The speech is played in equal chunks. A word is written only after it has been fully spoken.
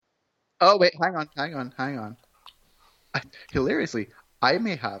Oh wait, hang on. I, hilariously, I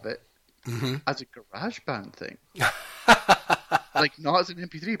may have it as a GarageBand thing, like not as an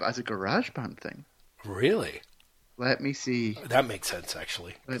MP3, but as a GarageBand thing. Really? Let me see. That makes sense,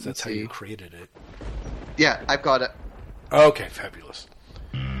 actually, Let because me that's how see. you created it. Yeah, I've got it. Okay, fabulous.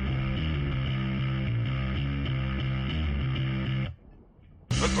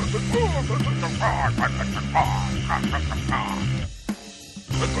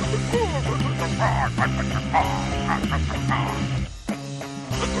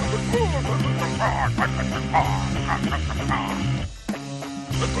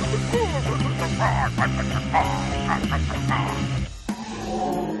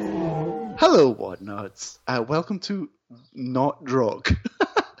 Hello, Whatnots. Welcome to Not Drog.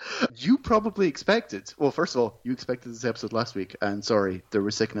 You probably expected, well, first of all, you expected this episode last week, and sorry, there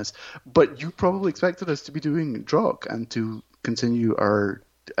was sickness, but you probably expected us to be doing Drog and to continue our,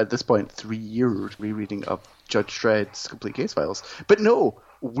 at this point, 3-year rereading of Judge Dredd's Complete Case Files. But no,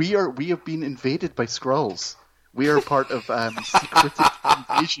 we have been invaded by Skrulls. We are part of Secret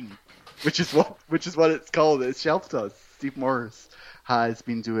Invasion, which is what it's called. It's shelved us. Steve Morris has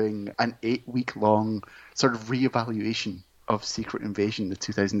been doing an 8-week-long sort of reevaluation of Secret Invasion, the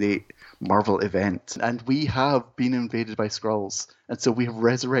 2008 Marvel event. And we have been invaded by Skrulls. And so we have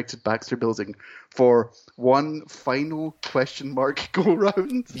resurrected Baxter Building for one final question mark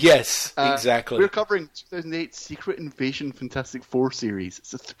go-round. Yes, exactly. We're covering 2008 Secret Invasion Fantastic Four series.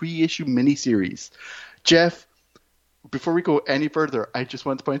 It's a 3-issue miniseries. Jeff, before we go any further, I just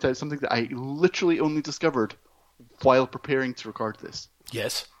want to point out something that I literally only discovered while preparing to record this.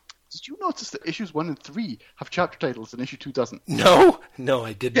 Yes. Did you notice that issues 1 and 3 have chapter titles and issue 2 doesn't? No,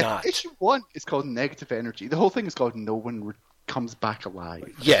 I did not. Issue 1 is called Negative Energy. The whole thing is called No One Comes Back Alive.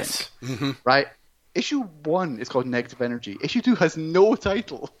 Yes. Mm-hmm. Right? Issue 1 is called Negative Energy. Issue 2 has no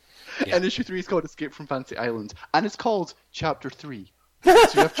title. Yeah. And issue 3 is called Escape from Fantasy Island. And it's called Chapter 3. So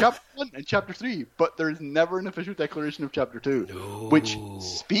you have Chapter 1 and Chapter 3, but there is never an official declaration of Chapter 2. No. Which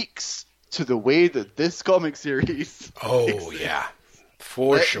speaks to the way that this comic series yeah.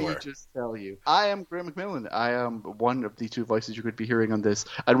 For sure. Let me just tell you. I am Graham McMillan. I am one of the two voices you're going to be hearing on this.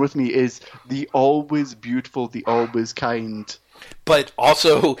 And with me is the always beautiful, the always kind, but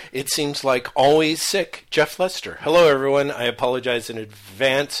also, it seems like always sick, Jeff Lester. Hello, everyone. I apologize in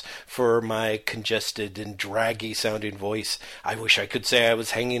advance for my congested and draggy sounding voice. I wish I could say I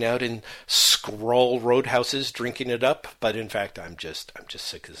was hanging out in Skrull roadhouses drinking it up, but in fact, I'm just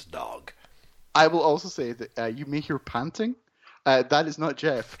sick as a dog. I will also say that you may hear panting. That is not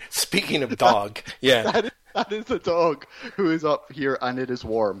Jeff. Speaking of dog, yeah. That is a dog who is up here, and it is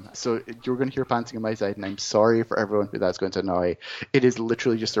warm. So you're going to hear panting on my side, and I'm sorry for everyone who that's going to annoy. It is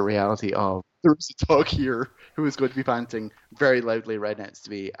literally just a reality of there's a dog here who is going to be panting very loudly right next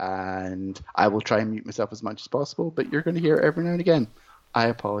to me, and I will try and mute myself as much as possible, but you're going to hear it every now and again. I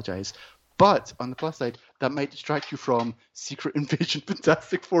apologize. But on the plus side, that might distract you from Secret Invasion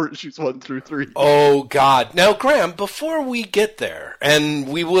Fantastic Four issues 1 through 3. Oh, God. Now, Graham, before we get there, and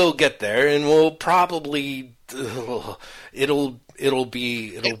we will get there, and we'll probably... It'll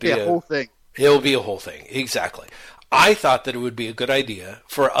be a whole thing. It'll be a whole thing, exactly. I thought that it would be a good idea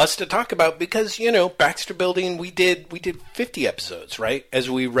for us to talk about because, Baxter Building, we did 50 episodes, right? As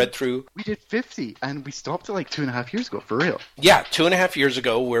we read through. We did 50, and we stopped it like 2.5 years ago, for real. Yeah, 2.5 years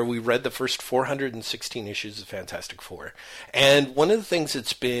ago, where we read the first 416 issues of Fantastic Four. And one of the things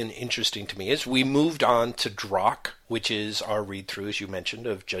that's been interesting to me is we moved on to Drock, which is our read-through, as you mentioned,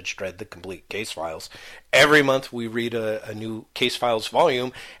 of Judge Dredd, the Complete Case Files. Every month we read a new Case Files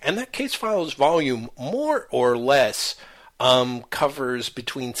volume, and that Case Files volume, more or less, covers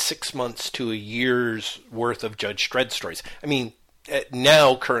between 6 months to a year's worth of Judge Dredd stories. I mean,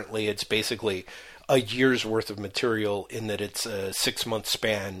 now, currently, it's basically a year's worth of material in that it's a 6-month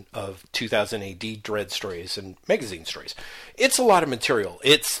span of 2000 AD Dredd stories and magazine stories. It's a lot of material.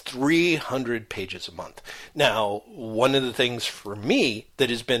 It's 300 pages a month. Now, one of the things for me that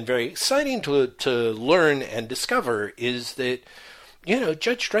has been very exciting to learn and discover is that,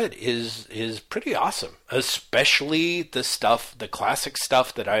 Judge Dredd is pretty awesome, especially the classic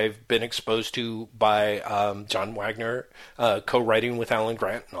stuff that I've been exposed to by John Wagner, co-writing with Alan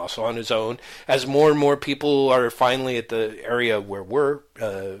Grant and also on his own. As more and more people are finally at the area where we're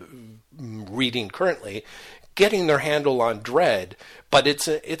reading currently, getting their handle on Dredd, but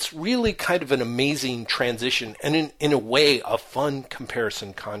it's really kind of an amazing transition and in a way a fun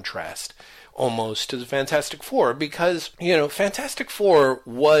comparison contrast almost to the Fantastic Four because, Fantastic Four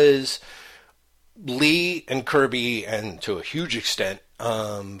was Lee and Kirby and to a huge extent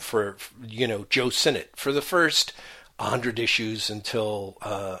for Joe Sinnott for the first 100 issues until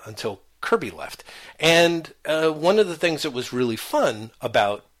Kirby left. And one of the things that was really fun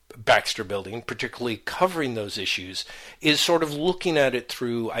about Baxter Building, particularly covering those issues, is sort of looking at it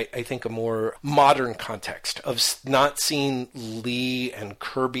through, I think, a more modern context of not seeing Lee and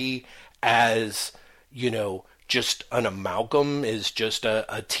Kirby as, just an amalgam, is just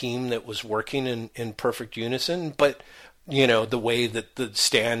a team that was working in perfect unison, but the way that the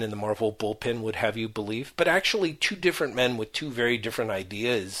Stan and the Marvel bullpen would have you believe, but actually two different men with two very different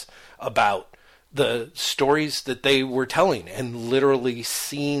ideas about the stories that they were telling, and literally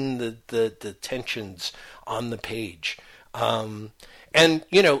seeing the tensions on the page. And,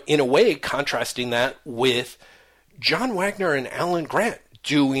 in a way, contrasting that with John Wagner and Alan Grant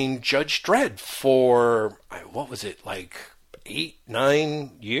doing Judge Dredd for, what was it, like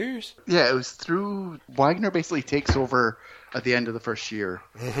 8-9 years? Yeah, it was through Wagner basically takes over at the end of the first year.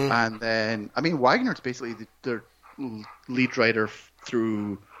 Mm-hmm. And then, Wagner's basically the lead writer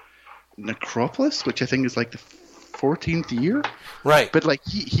through Necropolis, which I think is like the 14th year. Right. But like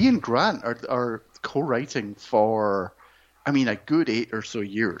he and Grant are co-writing for, a good 8 or so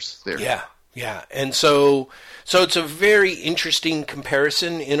years there. Yeah. Yeah, and so it's a very interesting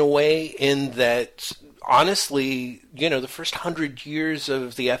comparison in a way, in that, honestly, the first 100 years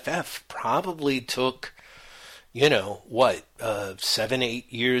of the FF probably took, 7-8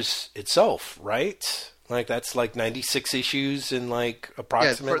 years itself, right? Like, that's like 96 issues in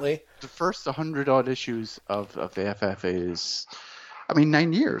approximately. Yeah, the first 100 odd issues of the FF is,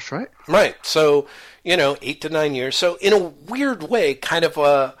 9 years, right? Right. So, 8 to 9 years. So in a weird way, kind of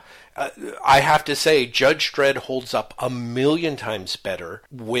I have to say, Judge Dredd holds up 1,000,000 times better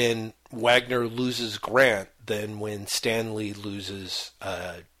when Wagner loses Grant than when Stan Lee loses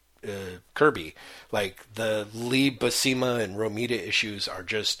Kirby. Like, the Lee, Buscema, and Romita issues are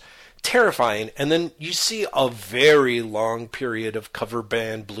just terrifying. And then you see a very long period of cover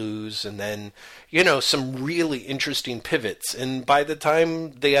band blues, and then, some really interesting pivots. And by the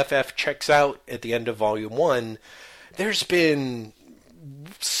time the FF checks out at the end of Volume 1, there's been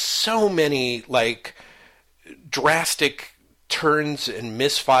so many drastic turns and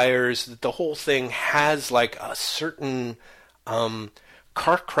misfires that the whole thing has a certain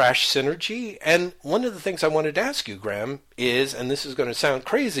car crash synergy. And one of the things I wanted to ask you, Graham, is, and this is going to sound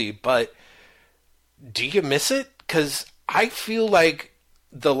crazy, but do you miss it? Because I feel like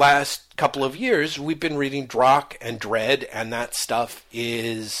the last couple of years we've been reading Drock and Dredd, and that stuff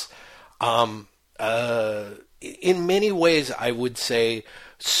is in many ways, I would say,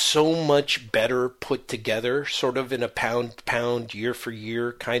 so much better put together, sort of in a pound, year for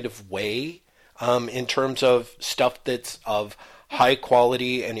year kind of way, in terms of stuff that's of high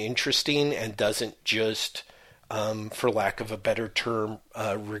quality and interesting, and doesn't just, for lack of a better term,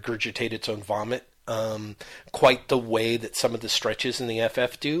 regurgitate its own vomit, quite the way that some of the stretches in the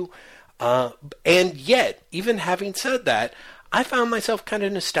FF do. And yet, even having said that, I found myself kind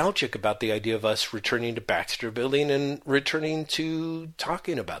of nostalgic about the idea of us returning to Baxter Building and returning to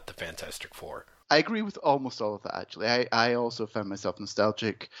talking about the Fantastic Four. I agree with almost all of that, actually. I also found myself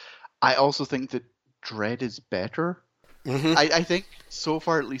nostalgic. I also think that Dredd is better. Mm-hmm. I think, so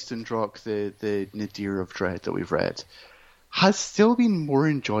far, at least in Drock, the nadir of Dredd that we've read has still been more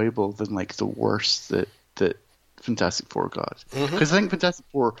enjoyable than, the worst that Fantastic Four got. Because I think Fantastic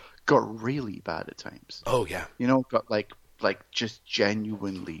Four got really bad at times. Oh, yeah. Got, just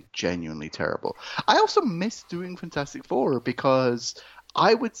genuinely terrible. I also miss doing Fantastic Four because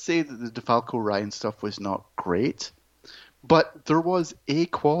I would say that the DeFalco Ryan stuff was not great, but there was a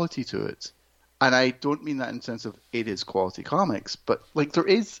quality to it. And I don't mean that in the sense of it is quality comics, but there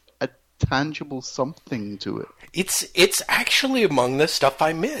is a tangible something to it. It's actually among the stuff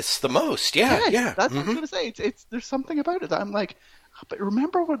I miss the most. Yeah. That's what I'm going to say. It's there's something about it that I'm like, but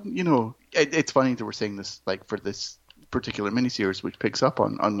remember when, it's funny that we're saying this, for this particular miniseries, which picks up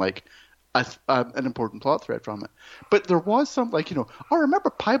on an important plot thread from it. But there was some, remember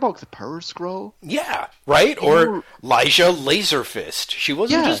Pybok the Power Scroll? Yeah, right? Or Lyja Laserfist. She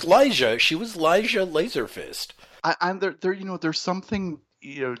wasn't just Lyja, she was Lyja Laserfist. And there, there's something,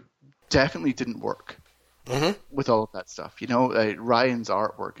 definitely didn't work with all of that stuff. Ryan's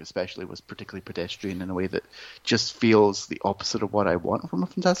artwork especially was particularly pedestrian in a way that just feels the opposite of what I want from a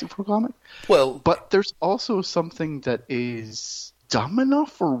Fantastic Four comic. Well, but there's also something that is dumb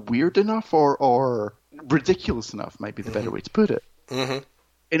enough or weird enough or ridiculous enough, might be the better way to put it.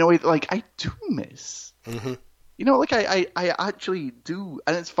 In a way that, I do miss. I actually do.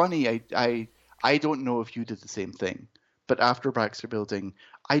 And it's funny, I don't know if you did the same thing, but after Baxter Building,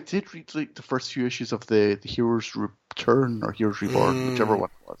 I did read the first few issues of the Heroes Return or Heroes Reborn, whichever one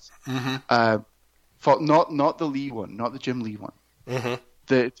it was. Not the Lee one, not the Jim Lee one.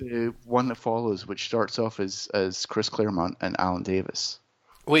 The one that follows, which starts off as Chris Claremont and Alan Davis.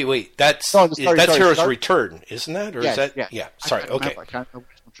 Wait. That's No, sorry, Heroes sorry. Return, isn't that? Or Yes, is that? yes. Yeah. Sorry. Okay. I can't remember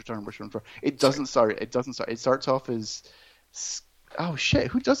which one's Return. It doesn't start. It doesn't start. It starts off as. Oh shit!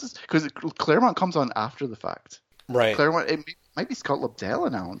 Who does this? Because Claremont comes on after the fact. Right. Claremont. It might be Scott Lobdell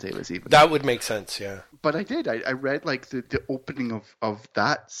and Alan Davis even. That would make sense. Yeah. But I did. I read like the opening of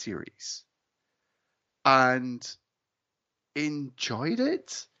that series, and enjoyed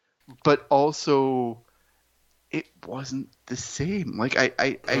it, but also it wasn't the same. Like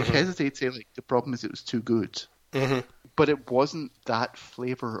I hesitate to say like the problem is it was too good, but it wasn't that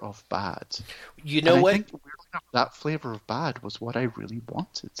flavor of bad. You know what? I think weirdly enough, that flavor of bad was what I really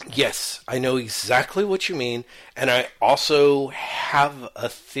wanted. Yes, I know exactly what you mean, and I also have a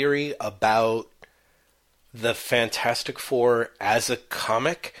theory about the Fantastic Four as a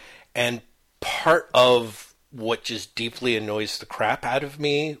comic, and part of what just deeply annoys the crap out of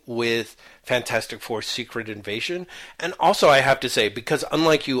me with Fantastic Four Secret Invasion. And also I have to say, because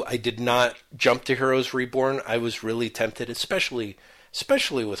unlike you, I did not jump to Heroes Reborn. I was really tempted, especially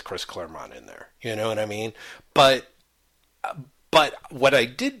with Chris Claremont in there. You know what I mean? But what I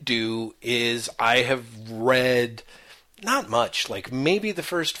did do is I have read not much, like maybe the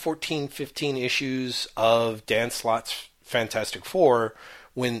first 14, 15 issues of Dan Slott's Fantastic Four,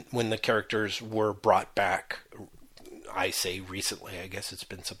 when the characters were brought back. I say recently, I guess it's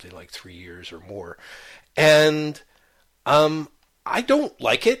been something like 3 years or more. And I don't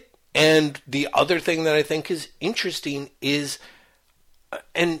like it. And the other thing that I think is interesting is,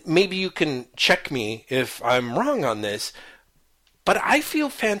 and maybe you can check me if I'm wrong on this, but I feel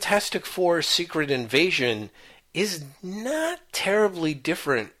Fantastic Four Secret Invasion is not terribly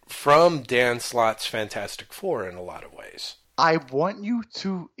different from Dan Slott's Fantastic Four in a lot of ways. I want you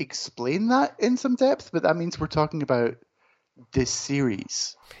to explain that in some depth, but that means we're talking about this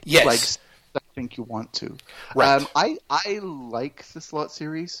series. Yes. Like, I think you want to. Right. I like the Slott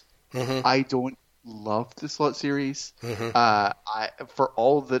series. I don't love the Slott series. For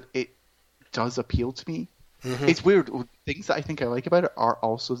all that it does appeal to me, it's weird. Things that I think I like about it are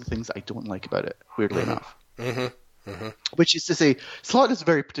also the things I don't like about it, weirdly enough. Which is to say, Slott has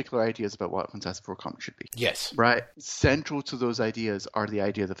very particular ideas about what a Fantastic Four comic should be. Yes. Right? Central to those ideas are the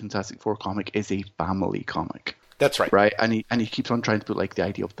idea that Fantastic Four comic is a family comic. That's right. Right? And he keeps on trying to put like the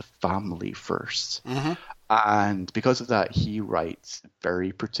idea of the family first. And because of that, he writes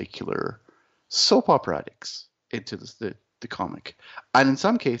very particular soap operatics into the comic. And in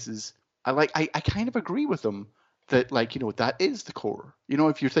some cases, I kind of agree with him that, like, you know, that is the core. You know,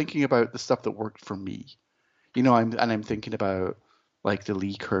 if you're thinking about the stuff that worked for me, you know, I'm thinking about like the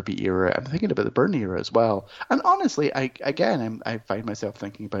Lee Kirby era. I'm thinking about the Byrne era as well. And honestly, I find myself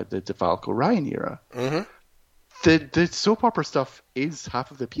thinking about the DeFalco Ryan era. The soap opera stuff is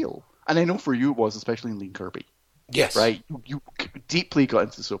half of the appeal, and I know for you it was, especially in Lee Kirby. Yes. Right. You deeply got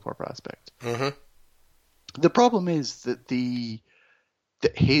into the soap opera aspect. The problem is that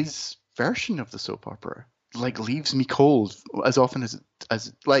his version of the soap opera like leaves me cold as often as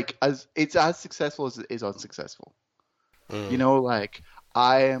it's as successful as it is unsuccessful. You know, like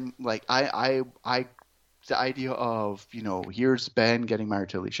I am like I the idea of, you know, here's Ben getting married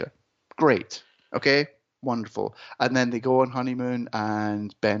to Alicia. Great. Okay? Wonderful. And then they go on honeymoon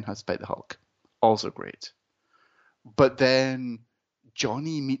and Ben has to fight the Hulk. Also great. But then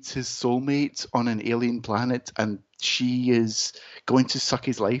Johnny meets his soulmate on an alien planet and she is going to suck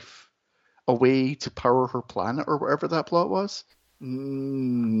his life away to power her planet or whatever that plot was.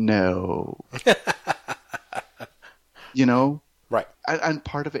 No. You know? Right. And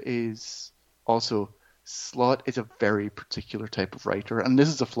part of it is also Slott is a very particular type of writer, and this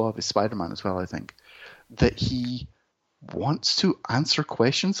is a flaw of his Spider-Man as well, I think, that he wants to answer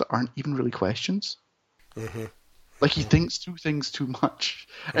questions that aren't even really questions. Like he thinks through things too much.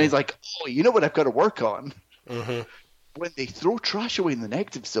 And he's like, oh, you know what I've got to work on? When they throw trash away in the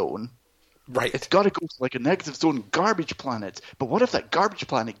negative zone, right, it's got to go to like a negative zone garbage planet. But what if that garbage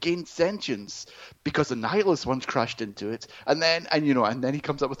planet gains sentience because a nihilist once crashed into it? And then he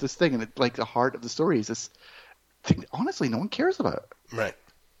comes up with this thing, and it, like the heart of the story is this thing that honestly no one cares about. Right.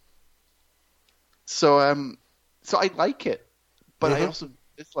 So I like it, but I also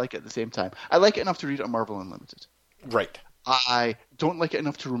dislike it at the same time. I like it enough to read it on Marvel Unlimited. Right. I don't like it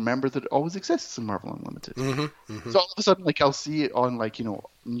enough to remember that it always exists in Marvel Unlimited. So all of a sudden, like, I'll see it on, like, you know,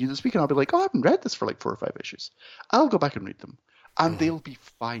 New This Week, and I'll be like, oh, I haven't read this for like 4 or 5 issues. I'll go back and read them, and they'll be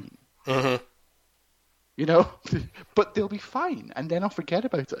fine. You know? But they'll be fine, and then I'll forget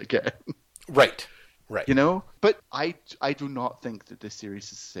about it again. Right. Right. You know? But I do not think that this series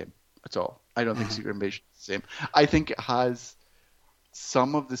is the same at all. I don't think Secret Invasion is the same. I think it has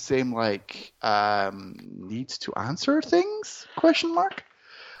some of the same like needs to answer things ?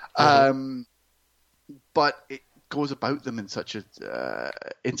 But it goes about them in such a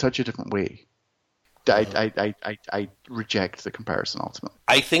different way. I reject the comparison ultimately.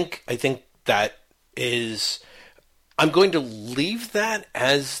 I think that is. I'm going to leave that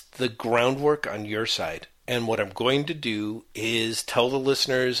as the groundwork on your side, and what I'm going to do is tell the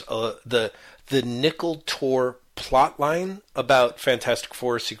listeners the Nickel Tor plot line about Fantastic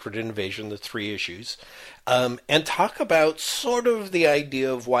Four: Secret Invasion, the 3 issues, and talk about sort of the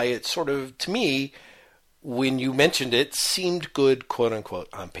idea of why it sort of, to me, when you mentioned it, seemed good, quote unquote,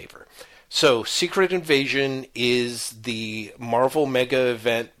 on paper. So, Secret Invasion is the Marvel mega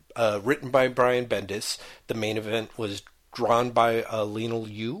event written by Brian Bendis. The main event was drawn by Lionel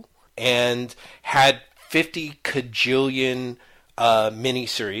Yu and had 50 kajillion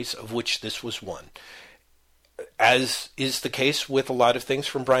miniseries, of which this was one. As is the case with a lot of things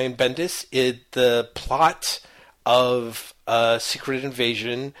from Brian Bendis, the plot of Secret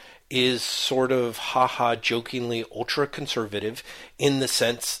Invasion is sort of jokingly ultra-conservative in the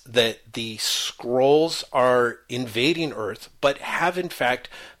sense that the Skrulls are invading Earth, but have in fact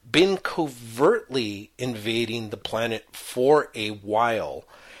been covertly invading the planet for a while.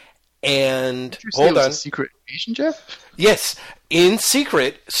 And hold on, a secret invasion, Jeff? Yes, in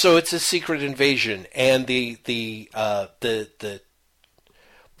secret. So it's a secret invasion, and the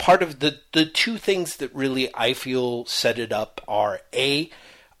part of the two things that really I feel set it up are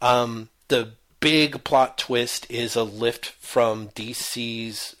the big plot twist is a lift from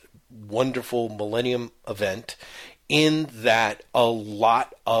DC's wonderful Millennium event, in that a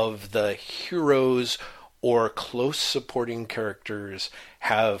lot of the heroes or close supporting characters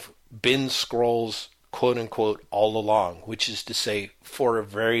have been Skrulls, quote unquote, all along, which is to say for a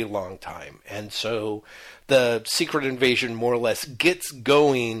very long time. And so the Secret Invasion more or less gets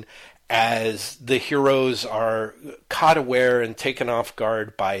going as the heroes are caught aware and taken off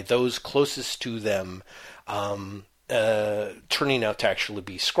guard by those closest to them, turning out to actually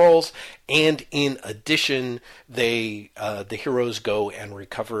be Skrulls. And in addition, the heroes go and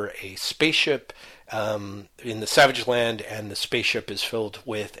recover a spaceship in the Savage Land, and the spaceship is filled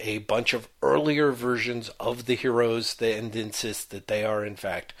with a bunch of earlier versions of the heroes and insist that they are, in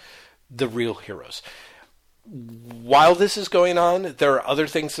fact, the real heroes. While this is going on, there are other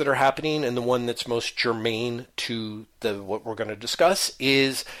things that are happening, and the one that's most germane to what we're going to discuss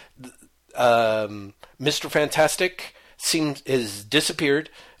is Mr. Fantastic has disappeared.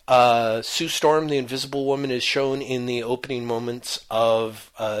 Sue Storm, the Invisible Woman, is shown in the opening moments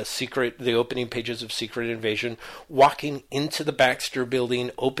of the opening pages of Secret Invasion, walking into the Baxter Building,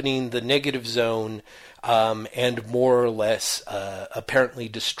 opening the Negative Zone, and more or less apparently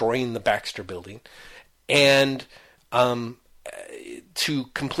destroying the Baxter Building. And to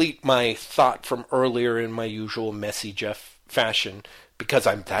complete my thought from earlier in my usual messy Jeff fashion, because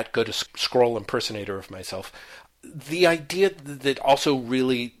I'm that good a Skrull impersonator of myself, the idea that also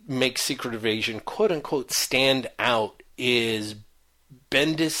really makes Secret Invasion, quote-unquote, stand out is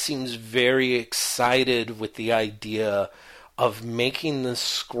Bendis seems very excited with the idea of making the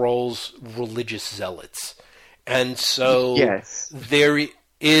Skrulls religious zealots. And so there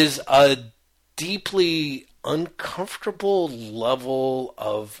is a deeply uncomfortable level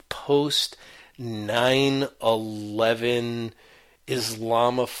of post 9/11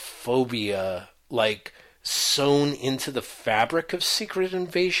 Islamophobia, like, sewn into the fabric of Secret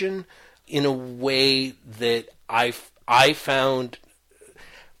Invasion in a way that I found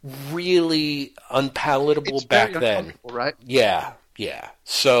really unpalatable back then. Right? Yeah.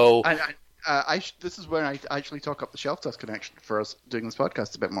 So this is where I actually talk up the Shelf Dust connection for us doing this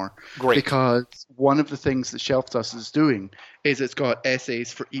podcast a bit more. Great. Because one of the things that Shelf Dust is doing is it's got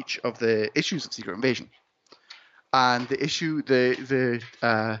essays for each of the issues of Secret Invasion. And the issue,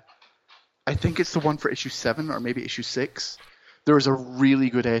 I think it's the one for issue 7 or maybe issue 6. There was a really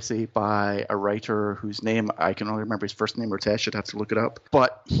good essay by a writer whose name I can only remember his first name, or Tess should have to look it up.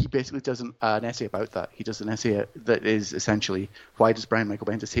 But he basically does an essay about that. He does an essay that is essentially, why does Brian Michael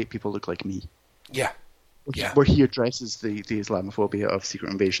Bendis hate people look like me? Yeah. Where he addresses the Islamophobia of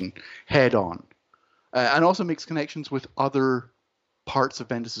Secret Invasion head on. And also makes connections with other parts of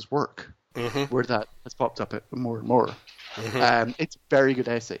Bendis' work, where that has popped up more and more. It's a very good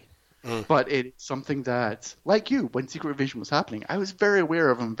essay. But it's something that, like you, when Secret Invasion was happening, I was very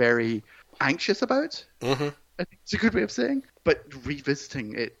aware of and very anxious about. I think it's a good way of saying. But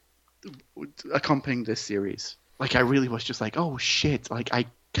revisiting it, accompanying this series, like, I really was just like, oh shit, like, I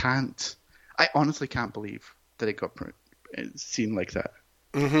honestly can't believe that it got seen like that.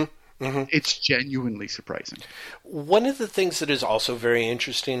 It's genuinely surprising. One of the things that is also very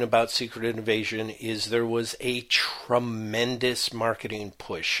interesting about Secret Invasion is there was a tremendous marketing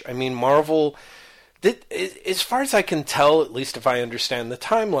push. I mean, Marvel, as far as I can tell, at least if I understand the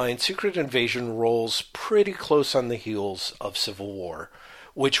timeline, Secret Invasion rolls pretty close on the heels of Civil War,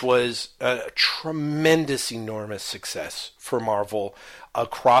 which was a tremendous, enormous success for Marvel. A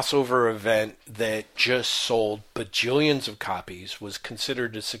crossover event that just sold bajillions of copies, was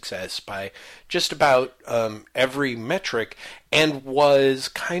considered a success by just about every metric, and was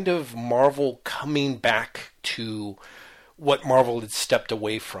kind of Marvel coming back to what Marvel had stepped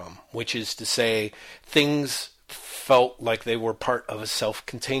away from, which is to say things felt like they were part of a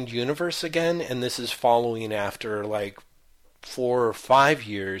self-contained universe again, and this is following after like 4 or 5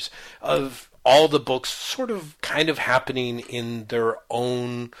 years of all the books sort of kind of happening in their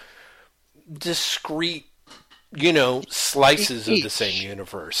own discrete, slices of the same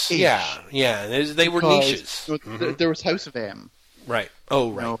universe. Yeah. They were niches. There was House of M. Right.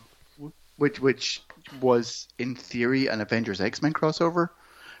 Oh, right. Which was, in theory, an Avengers X-Men crossover,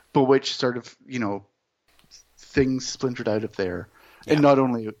 but which sort of, things splintered out of there. Yeah. And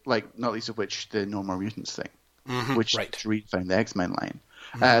not least of which, the No More Mutants thing, which redefined the X-Men line.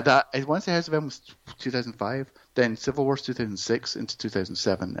 That I want to say House of M was 2005, then Civil War 2006 into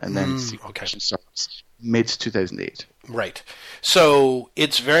 2007, and then starts mid 2008. Right. So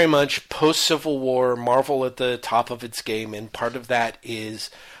it's very much post Civil War, Marvel at the top of its game, and part of that is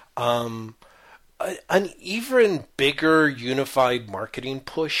an even bigger unified marketing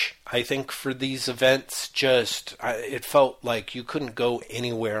push, I think, for these events. It felt like you couldn't go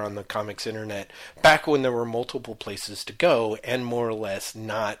anywhere on the comics internet back when there were multiple places to go and more or less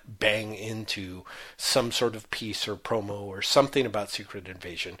not bang into some sort of piece or promo or something about Secret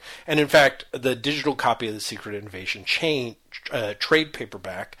Invasion. And in fact, the digital copy of the Secret Invasion trade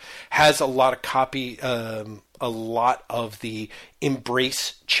paperback has a lot of the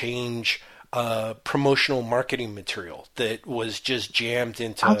Embrace Change promotional marketing material that was just jammed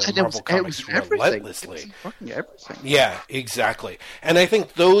into Marvel Comics relentlessly. Everything. Yeah, exactly. And I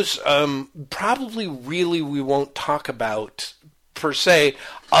think those probably really we won't talk about per se,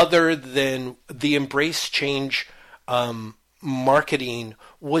 other than the Embrace Change marketing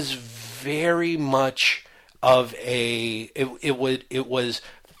was very much of it was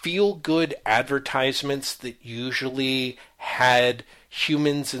feel good advertisements that usually had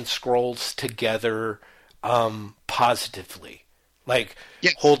humans and Skrulls together positively, like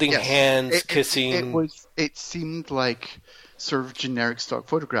holding hands, kissing. It seemed like sort of generic stock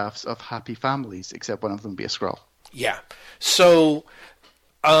photographs of happy families, except one of them be a Skrull. Yeah. So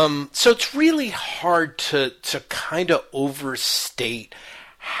it's really hard to kind of overstate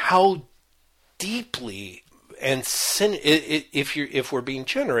how deeply and if we're being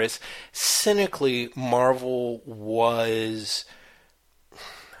generous, cynically, Marvel was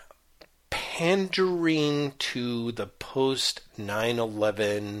pandering to the post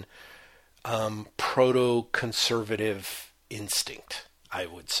 9/11 proto-conservative instinct, I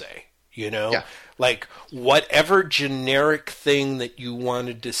would say. Like whatever generic thing that you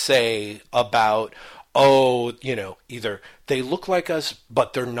wanted to say about, either they look like us,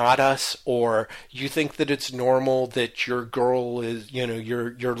 but they're not us, or you think that it's normal that your girl is,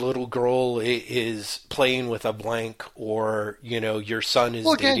 your little girl is playing with a blank, or, your son is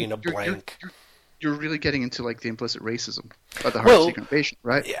dating a blank. You're really getting into like the implicit racism of the heart of Secret Invasion,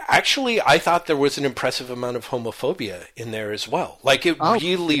 right? Actually, I thought there was an impressive amount of homophobia in there as well. Like it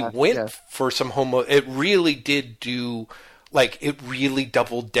really went for some it really did do. Like, it really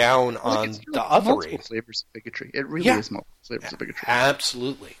doubled down on the othering. Multiple flavors of bigotry. It really is multiple flavors of bigotry.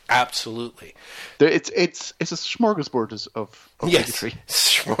 Absolutely. It's a smorgasbord of bigotry.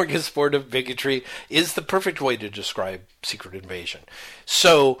 Smorgasbord of bigotry is the perfect way to describe Secret Invasion.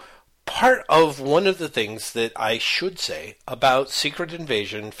 So, part of one of the things that I should say about Secret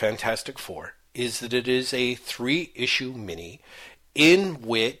Invasion Fantastic Four is that it is a 3-issue mini in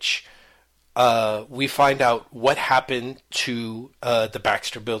which we find out what happened to the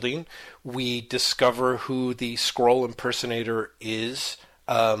Baxter Building. We discover who the Skrull impersonator is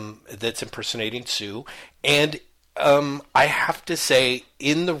that's impersonating Sue. And I have to say,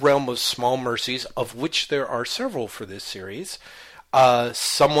 in the realm of small mercies, of which there are several for this series,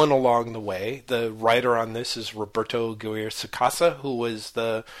 someone along the way, the writer on this is Roberto Aguirre-Sacasa, who was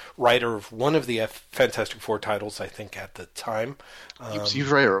the writer of one of the Fantastic Four titles, I think, at the time. He was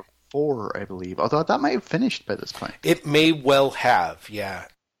writer of 4, I believe. Although that might have finished by this point. It may well have, yeah.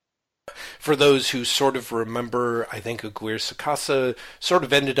 For those who sort of remember, I think Aguirre Sacasa sort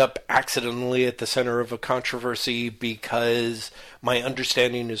of ended up accidentally at the center of a controversy because my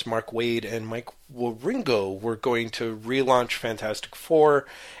understanding is Mark Waid and Mike Wieringo were going to relaunch Fantastic Four,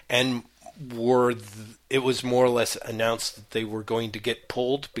 and it was more or less announced that they were going to get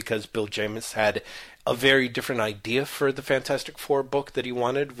pulled because Bill Jemas had a very different idea for the Fantastic Four book that he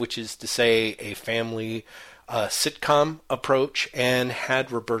wanted, which is to say a family sitcom approach, and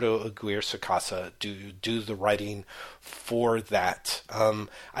had Roberto Aguirre Sacasa do the writing for that.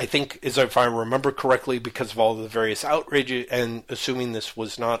 I think, as if I remember correctly, because of all the various outrage, and assuming this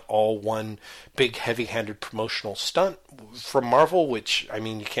was not all one big heavy-handed promotional stunt from Marvel, which, I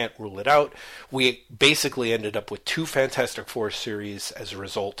mean, you can't rule it out, we basically ended up with 2 Fantastic Four series as a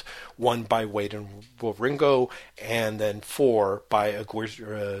result, one by Waid and Wieringo, and then 4 by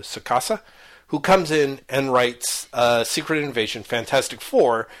Aguirre Sacasa, who comes in and writes Secret Invasion, Fantastic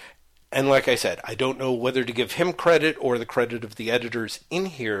Four. And like I said, I don't know whether to give him credit or the credit of the editors in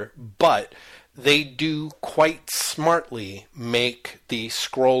here, but they do quite smartly make the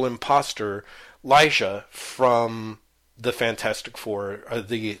Skrull imposter Lyja from the Fantastic Four,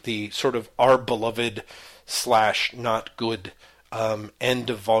 the sort of our beloved / not good end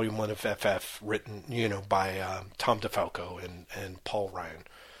of Volume 1 of FF, written, by Tom DeFalco and Paul Ryan.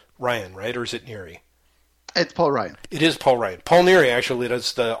 Ryan, right? Or is it Neary? It's Paul Ryan. It is Paul Ryan. Paul Neary actually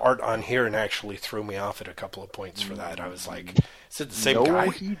does the art on here and actually threw me off at a couple of points for that. I was like, is it the same guy?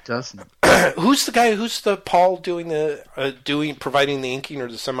 No, he doesn't. Who's the guy? Who's the Paul doing providing the inking or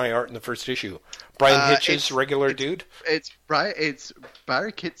the semi-art in the first issue? Brian Hitch's regular dude? It's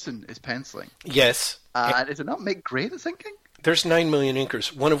Barry Kitson is penciling. Yes. And is it not Mick Gray that's inking? There's 9 million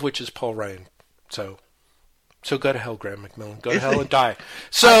inkers, one of which is Paul Ryan. So go to hell, Graham McMillan. Go to hell and die.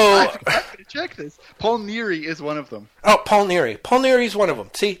 So I'm going to check this. Paul Neary is one of them. Oh, Paul Neary. Paul Neary is one of them.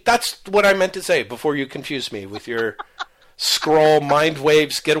 See, that's what I meant to say before you confuse me with your scroll mind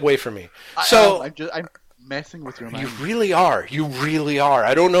waves. Get away from me. I'm messing with your mind. You really are. You really are.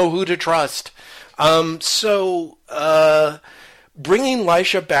 I don't know who to trust. Bringing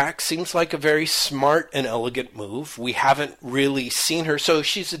Lyja back seems like a very smart and elegant move. We haven't really seen her, so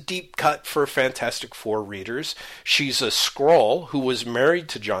she's a deep cut for Fantastic Four readers. She's a Skrull who was married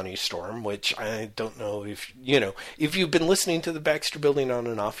to Johnny Storm, which I don't know if you've been listening to the Baxter Building on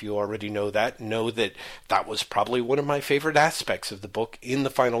and off, you already know that that was probably one of my favorite aspects of the book in the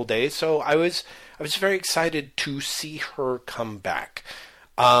final day. So I was very excited to see her come back.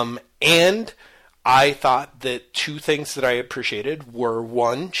 And I thought that 2 things that I appreciated were,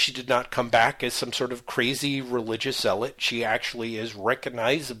 1, she did not come back as some sort of crazy religious zealot. She actually is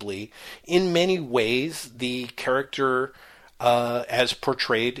recognizably, in many ways, the character as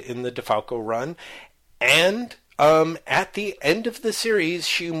portrayed in the DeFalco run. And at the end of the series,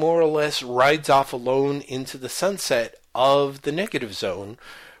 she more or less rides off alone into the sunset of the Negative Zone,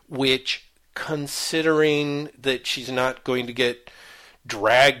 which, considering that she's not going to get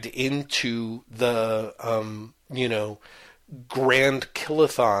dragged into the, grand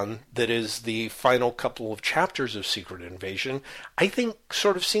killathon that is the final couple of chapters of Secret Invasion, I think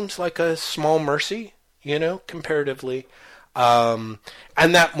sort of seems like a small mercy, comparatively. And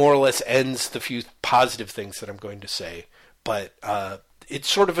that more or less ends the few positive things that I'm going to say. But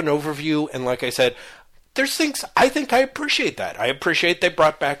it's sort of an overview, and like I said, there's things, I think I appreciate that. I appreciate they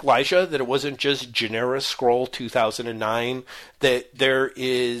brought back Lyja, that it wasn't just Genera Skrull 2009, that there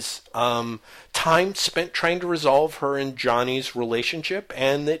is time spent trying to resolve her and Johnny's relationship,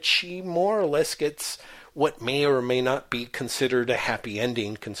 and that she more or less gets what may or may not be considered a happy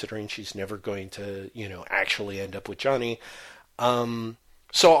ending, considering she's never going to, actually end up with Johnny. So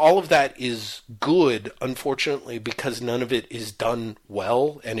all of that is good, unfortunately, because none of it is done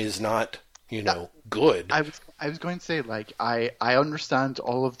well and is not good. I was going to say, I understand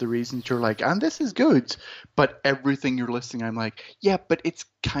all of the reasons you're like, and this is good, but everything you're listing, I'm like, yeah, but it's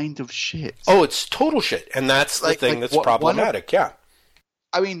kind of shit. Oh, it's total shit, and that's the thing that's problematic, yeah.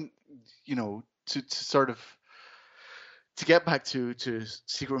 I mean, to sort of, to get back to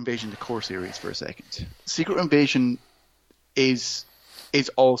Secret Invasion, the core series for a second. Secret Invasion is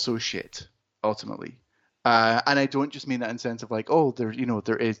also shit, ultimately. And I don't just mean that in the sense of there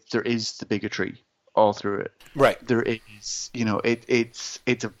is the bigotry all through it. Right. There is,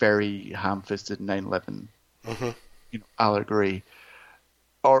 it's a very ham-fisted 9/11, allegory,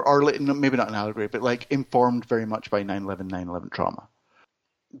 or maybe not an allegory, but informed very much by 9/11 trauma.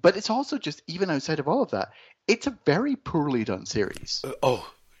 But it's also just, even outside of all of that, it's a very poorly done series.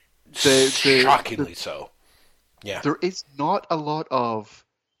 Shockingly so. Yeah. There is not a lot of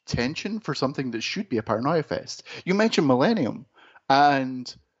tension for something that should be a paranoia fest. You mentioned Millennium,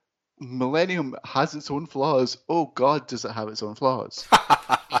 and Millennium has its own flaws. Oh God, does it have its own flaws?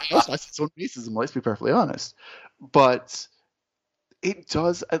 It also has its own racism, let's be perfectly honest. But it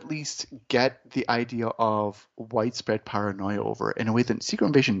does at least get the idea of widespread paranoia over it in a way that Secret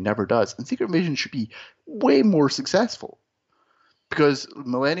Invasion never does. And Secret Invasion should be way more successful. Because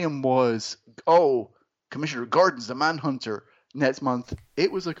Millennium was, Commissioner Gordon's the Manhunter. Next month,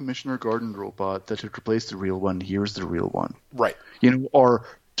 it was a Commissioner Gordon robot that had replaced the real one. Here's the real one. Right. Or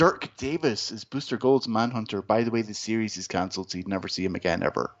Dirk Davis is Booster Gold's Manhunter. By the way, the series is cancelled, so you'd never see him again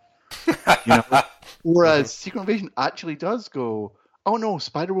ever. Whereas Secret Invasion actually does go, oh no,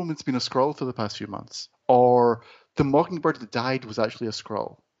 Spider-Woman's been a Skrull for the past few months. Or the Mockingbird that died was actually a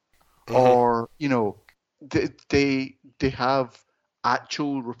Skrull. Or, they have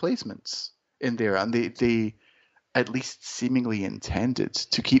actual replacements in there, and they at least seemingly intended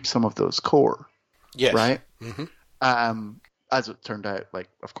to keep some of those core. Yes. Right? As it turned out,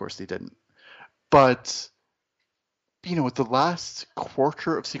 of course they didn't. But, the last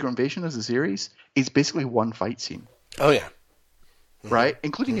quarter of Secret Invasion as a series is basically one fight scene. Oh, yeah. Right?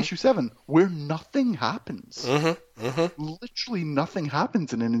 Including issue 7, where nothing happens. Literally nothing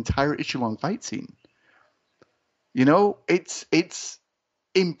happens in an entire issue-long fight scene. It's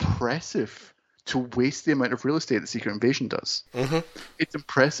impressive to waste the amount of real estate that Secret Invasion does. It's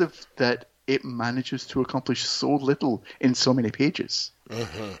impressive that it manages to accomplish so little in so many pages.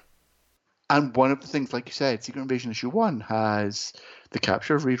 And one of the things, like you said, Secret Invasion issue 1 has the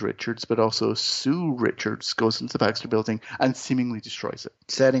capture of Reed Richards, but also Sue Richards goes into the Baxter Building and seemingly destroys it,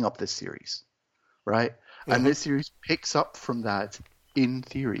 setting up this series, right? And this series picks up from that in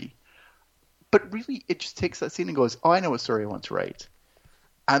theory. But really, it just takes that scene and goes, oh, I know what story I want to write.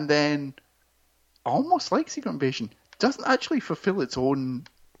 And then, almost like Secret Invasion, doesn't actually fulfill its own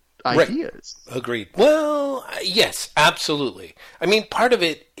ideas. Right. Agreed. Well, yes, absolutely. I mean, part of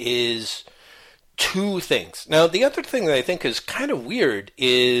it is two things. Now, the other thing that I think is kind of weird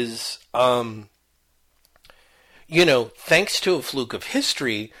is, thanks to a fluke of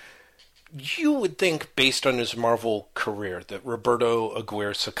history, you would think, based on his Marvel career, that Roberto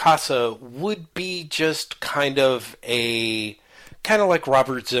Aguirre Sacasa would be just kind of like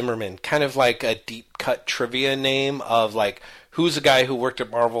Robert Zimmerman, kind of like a deep cut trivia name of who's a guy who worked at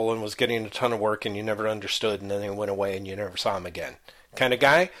Marvel and was getting a ton of work and you never understood and then he went away and you never saw him again kind of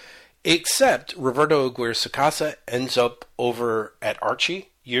guy. Except Roberto Aguirre Sacasa ends up over at Archie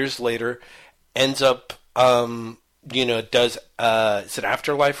years later, ends up, does, is it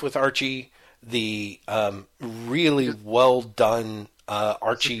Afterlife with Archie? The really well done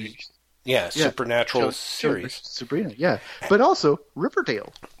Archie, Supernatural series. Sabrina, yeah. But also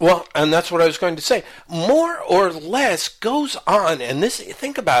Riverdale. Well, and that's what I was going to say. More or less goes on, and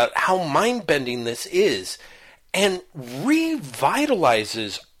think about how mind-bending this is, and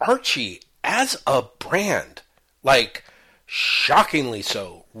revitalizes Archie as a brand. Shockingly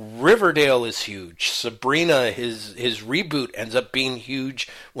so. Riverdale is huge. Sabrina, his reboot, ends up being huge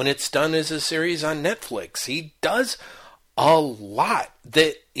when it's done as a series on Netflix. He does a lot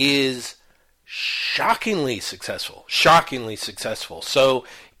that is shockingly successful. So,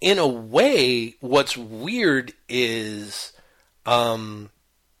 in a way, what's weird is, among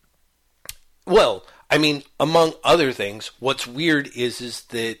other things, what's weird is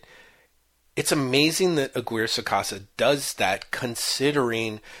that it's amazing that Aguirre Sacasa does that,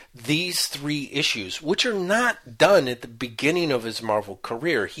 considering these 3 issues, which are not done at the beginning of his Marvel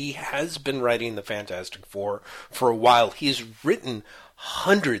career. He has been writing the Fantastic Four for a while. He's written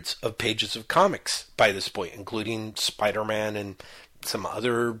hundreds of pages of comics by this point, including Spider-Man and some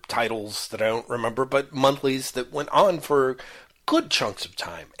other titles that I don't remember, but monthlies that went on for good chunks of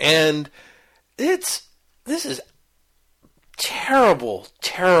time. And this is terrible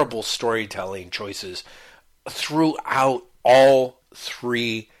storytelling choices throughout all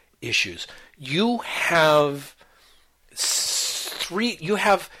 3 issues. You have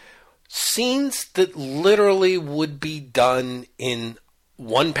scenes that literally would be done in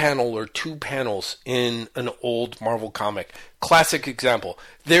 1 panel or 2 panels in an old Marvel comic. Classic example.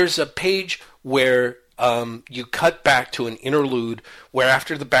 There's a page where you cut back to an interlude where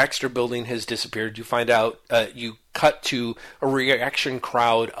after the Baxter Building has disappeared, you find out, you cut to a reaction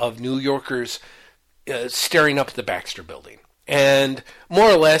crowd of New Yorkers staring up at the Baxter Building. And more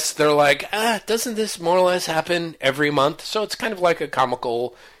or less, they're like, doesn't this more or less happen every month? So it's kind of like a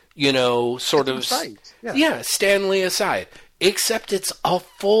comical, sort of... Aside. Yeah, Stanley aside. Except it's a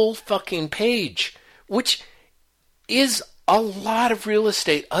full fucking page, which is a lot of real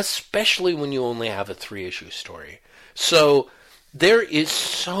estate, especially when you only have a 3-issue story. So there is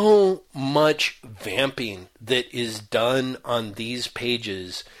so much vamping that is done on these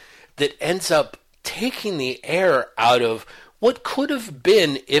pages that ends up taking the air out of what could have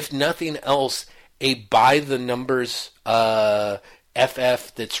been, if nothing else, a by-the-numbers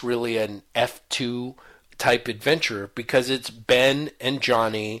FF that's really an F2 type adventure, because it's Ben and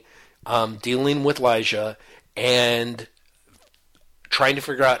Johnny dealing with Lyja and trying to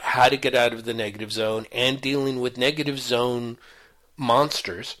figure out how to get out of the negative zone and dealing with negative zone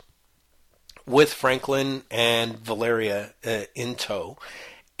monsters with Franklin and Valeria in tow.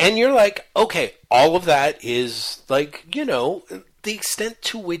 And you're like, okay, all of that is like, the extent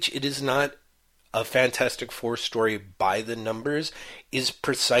to which it is not a Fantastic Four story by the numbers is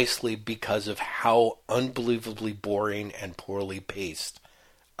precisely because of how unbelievably boring and poorly paced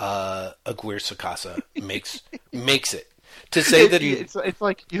Aguirre Sacasa makes it. To say that it's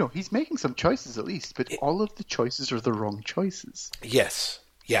like, he's making some choices at least, but all of the choices are the wrong choices. Yes.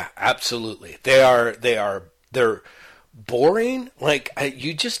 Yeah, absolutely. They're boring. Like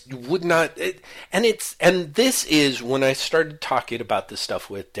you just would not. And this is when I started talking about this stuff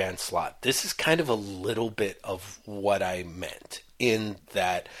with Dan Slott. This is kind of a little bit of what I meant, in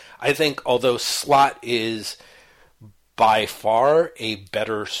that I think although Slott is by far a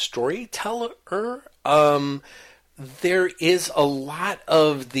better storyteller, there is a lot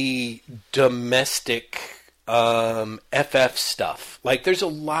of the domestic FF stuff. Like there's a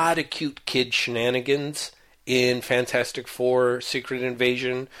lot of cute kid shenanigans in Fantastic Four Secret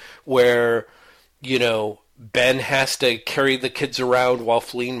Invasion where, Ben has to carry the kids around while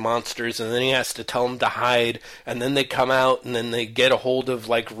fleeing monsters, and then he has to tell them to hide, and then they come out, and then they get a hold of,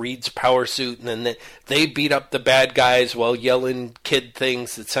 like, Reed's power suit, and then they beat up the bad guys while yelling kid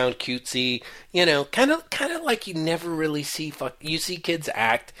things that sound cutesy. Kind of like you never really see you see kids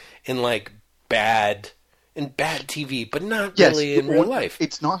act in, like, bad TV, but not really in real life.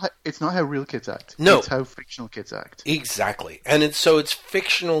 It's not how real kids act. No. It's how fictional kids act. Exactly. And it's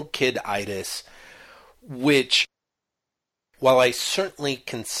fictional kid-itis, which, while I certainly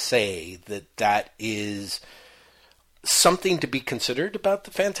can say that is something to be considered about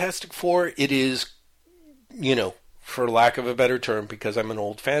the Fantastic Four, it is, for lack of a better term, because I'm an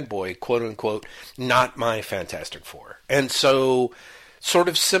old fanboy, quote-unquote, not my Fantastic Four. And so, sort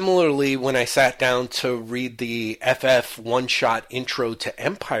of similarly, when I sat down to read the FF one-shot intro to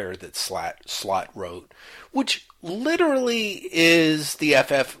Empire that Slott wrote, which literally is the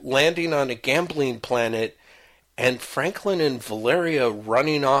FF landing on a gambling planet and Franklin and Valeria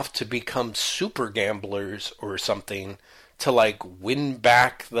running off to become super gamblers or something to, like, win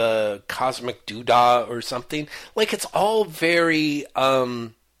back the cosmic doodah or something. Like, it's all very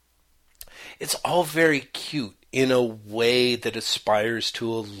cute in a way that aspires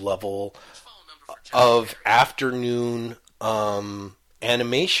to a level of afternoon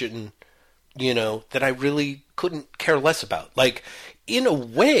animation, that I really couldn't care less about. Like, in a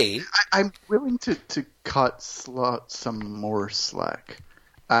way, I'm willing to cut Slott some more slack,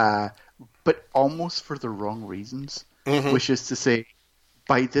 but almost for the wrong reasons. Mm-hmm. Which is to say,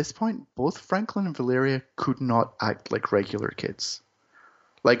 by this point, both Franklin and Valeria could not act like regular kids.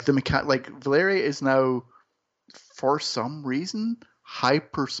 Like Valeria is now, for some reason,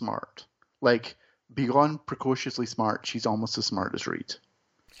 hyper smart. Like, beyond precociously smart, she's almost as smart as Reed.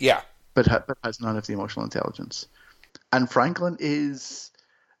 Yeah. But has none of the emotional intelligence. And Franklin is...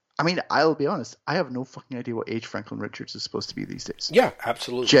 I mean, I'll be honest, I have no fucking idea what age Franklin Richards is supposed to be these days. Yeah,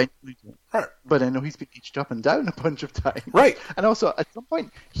 absolutely. Genuinely. Right. But I know he's been aged up and down a bunch of times. Right. And also, at some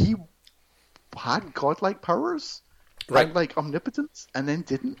point, he had godlike powers. Right. And, like, omnipotence, and then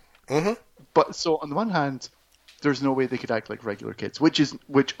didn't. Mm-hmm. But, so, on the one hand, there's no way they could act like regular kids, which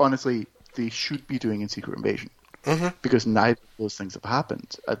honestly, they should be doing in Secret Invasion. Mm-hmm. Because neither of those things have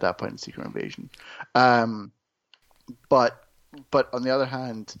happened at that point in Secret Invasion. But on the other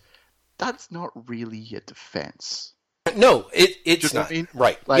hand, that's not really a defense. No, it's not. I mean?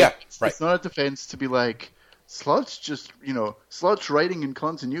 Right. Like, yeah. Right. It's not a defense to be like, Slott's just, Slott's writing in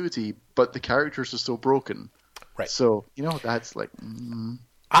continuity, but the characters are so broken. Right. So, that's like...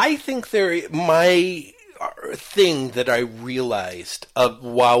 I think my thing that I realized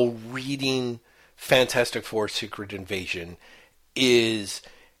while reading Fantastic Four Secret Invasion is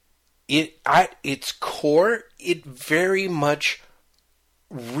at its core, it very much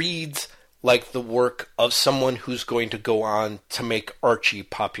reads like the work of someone who's going to go on to make Archie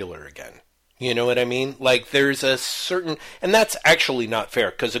popular again. You know what I mean? Like, there's a certain... And that's actually not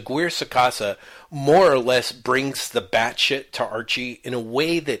fair, because Aguirre Sacasa more or less brings the batshit to Archie in a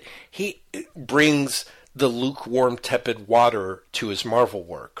way that he brings the lukewarm, tepid water to his Marvel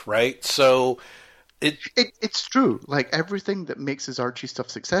work, right? So It's true. Like, everything that makes his Archie stuff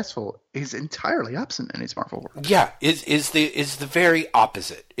successful is entirely absent in his Marvel work. Yeah, is the very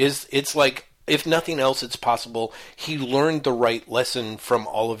opposite. It's like, if nothing else, it's possible he learned the right lesson from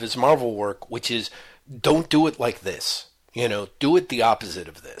all of his Marvel work, which is, don't do it like this. Do it the opposite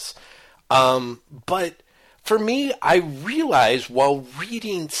of this. But for me, I realized while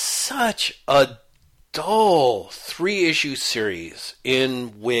reading such a dull 3-issue series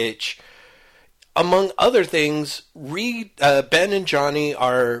in which, among other things, Ben and Johnny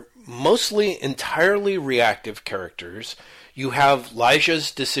are mostly entirely reactive characters. You have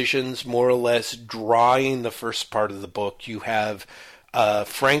Lysia's decisions more or less drawing the first part of the book. You have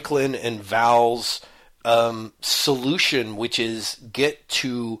Franklin and Val's solution, which is get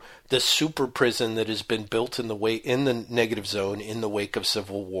to the super prison that has been built in the negative zone in the wake of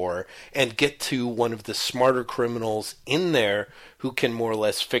Civil War, and get to one of the smarter criminals in there who can more or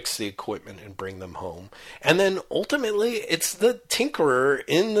less fix the equipment and bring them home. And then ultimately it's the Tinkerer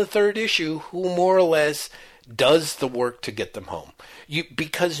in the 3rd issue who more or less does the work to get them home.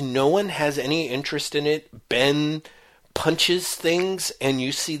 Because no one has any interest in it, Ben punches things, and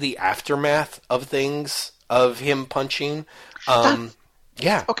you see the aftermath of things, of him punching.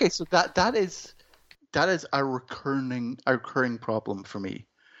 Yeah. Okay, so that is a recurring problem for me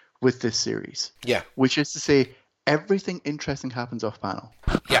with this series. Yeah. Which is to say, everything interesting happens off panel.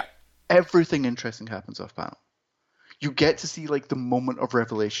 Yeah. Everything interesting happens off panel. You get to see, like, the moment of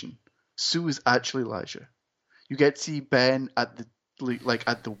revelation. Sue is actually Elijah. You get to see Ben at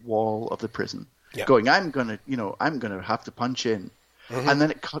the wall of the prison, going, I'm gonna have to punch in. Mm-hmm. And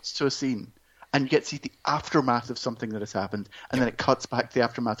then it cuts to a scene, and you get to see the aftermath of something that has happened, and then it cuts back to the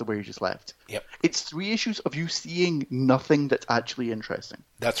aftermath of where you just left. Yep. It's 3 issues of you seeing nothing that's actually interesting.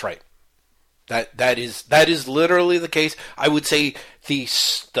 That's right. That is literally the case. I would say the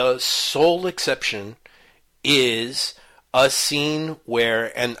sole exception is a scene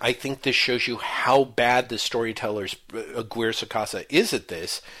where, and I think this shows you how bad the storytellers, Aguirre Sacasa, is at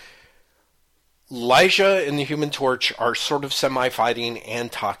this. Lysia and the Human Torch are sort of semi-fighting and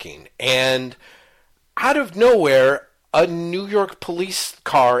talking, and out of nowhere, a New York police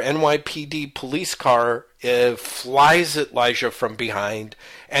car, NYPD police car, flies at Lysia from behind,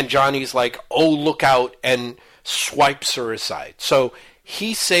 and Johnny's like, oh, look out, and swipes her aside. So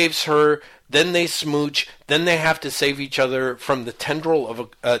he saves her, then they smooch, then they have to save each other from the tentacle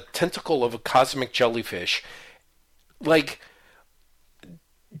of a cosmic jellyfish. Like,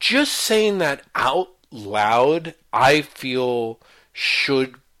 just saying that out loud, I feel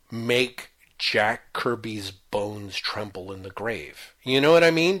should make Jack Kirby's bones tremble in the grave. You know what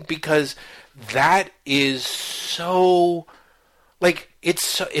I mean? Because that is so, like, it's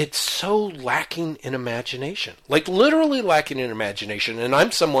so lacking in imagination. Like, literally lacking in imagination. And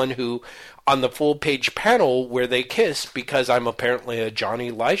I'm someone who, on the full page panel where they kiss, because I'm apparently a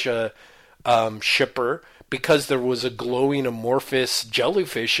Johnny Lysia shipper, because there was a glowing amorphous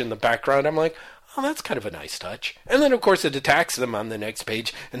jellyfish in the background, I'm like, oh, that's kind of a nice touch. And then, of course, it attacks them on the next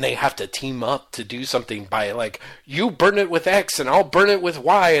page, and they have to team up to do something by, like, you burn it with X, and I'll burn it with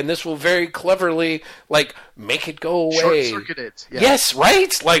Y, and this will very cleverly, like, make it go away. Short-circuit it. Yeah. Yes,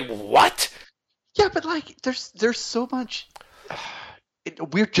 right? Like, what? Yeah, but, like, there's so much...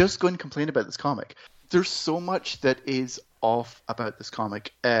 we're just going to complain about this comic. There's so much that is off about this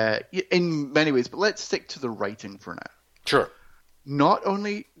comic in many ways, but let's stick to the writing for now. Sure. Not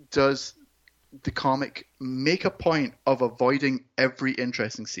only does the comic make a point of avoiding every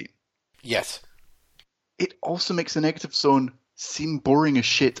interesting scene. Yes. It also makes the Negative Zone seem boring as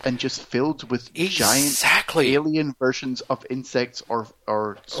shit and just filled with giant alien versions of insects or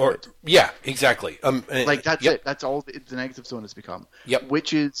squid. Yeah, exactly. Like, that's it. That's all the Negative Zone has become. Yep.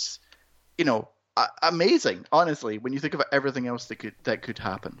 Which is, amazing, honestly, when you think about everything else that could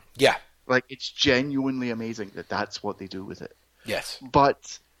happen. Yeah. Like, it's genuinely amazing that that's what they do with it. Yes.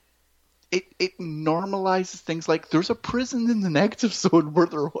 But it normalizes things like there's a prison in the Negative Zone where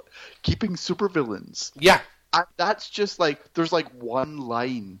they're keeping supervillains. Yeah. And that's just like, there's like one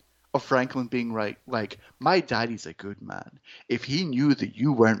line of Franklin being right, like, my daddy's a good man. If he knew that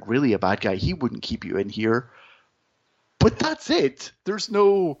you weren't really a bad guy, he wouldn't keep you in here. But that's it. There's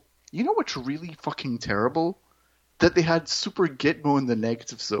no... You know what's really fucking terrible? That they had Super Gitmo in the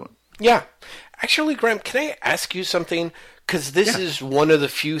Negative Zone. Yeah. Actually, Graham, can I ask you something? Because this is one of the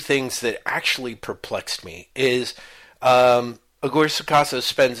few things that actually perplexed me, is Aguirre Sacasa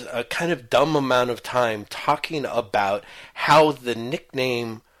spends a kind of dumb amount of time talking about how the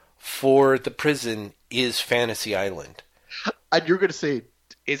nickname for the prison is Fantasy Island. And you're going to say,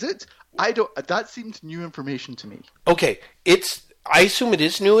 is it? I don't... That seems new information to me. Okay, it's... I assume it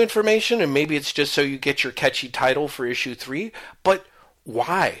is new information, and maybe it's just so you get your catchy title for issue 3, but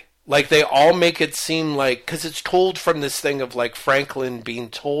why? Like, they all make it seem like, because it's told from this thing of, like, Franklin being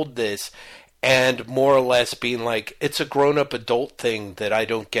told this, and more or less being like, it's a grown-up adult thing that I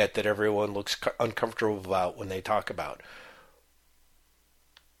don't get, that everyone looks uncomfortable about when they talk about.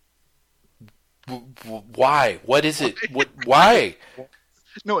 Why? What is it? Why?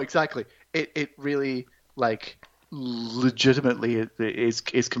 No, exactly. It really, like, legitimately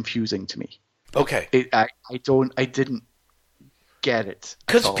is confusing to me. Okay. I didn't get it.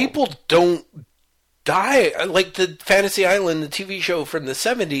 Because people don't die. Like the Fantasy Island, the TV show from the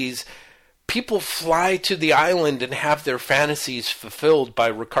 70s, people fly to the island and have their fantasies fulfilled by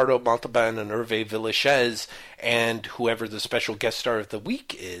Ricardo Montalban and Hervé Villechaize and whoever the special guest star of the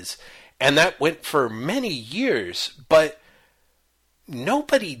week is. And that went for many years, but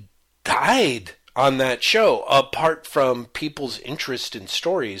nobody died on that show, apart from people's interest in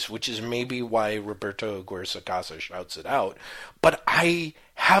stories, which is maybe why Roberto Aguirre-Sacasa shouts it out. But I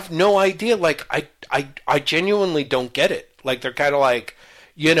have no idea. Like, I genuinely don't get it. Like, they're kind of like,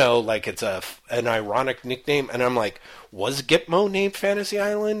 you know, like it's an ironic nickname, and I'm like, was Gitmo named Fantasy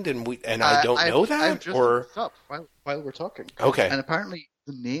Island, and I don't know that? I've just looked up while we're talking. Okay. And apparently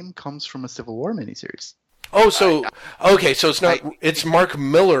the name comes from a Civil War miniseries. Oh, so okay, so it's not it's Mark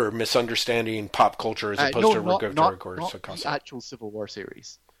Miller misunderstanding pop culture as opposed to Roberto Aguirre-Sacasa. Not the actual Civil War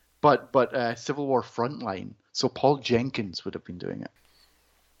series, but Civil War Frontline. So Paul Jenkins would have been doing it.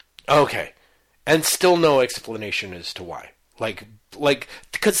 Okay, and still no explanation as to why. Like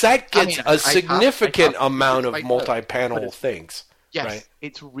because that gets a significant amount of multi-panel things. Yes, right?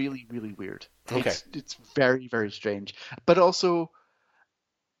 It's really, really weird. Okay. It's very, very strange. But also,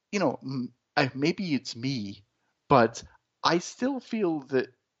 you know, maybe it's me, but I still feel that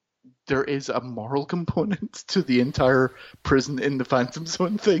there is a moral component to the entire prison in the Phantom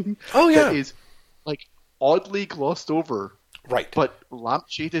Zone thing. Oh, yeah. That is, like, oddly glossed over. Right. But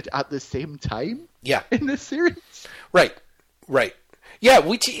lampshaded at the same time. Yeah. In this series. Right. Yeah,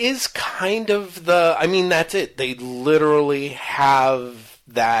 which is kind of I mean, that's it. They literally have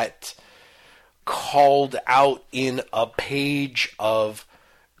that called out in a page of,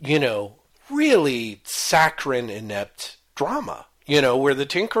 you know, really saccharine, inept drama. You know, where the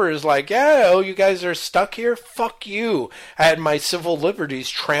Tinkerer is like, yeah, oh, you guys are stuck here? Fuck you. I had my civil liberties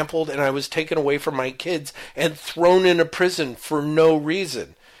trampled and I was taken away from my kids and thrown in a prison for no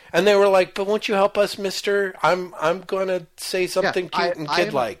reason. And they were like, but won't you help us, mister? I'm going to say something cute and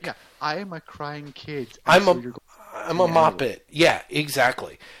kid-like. Yeah, I am a crying kid. I'm a moppet. Yeah,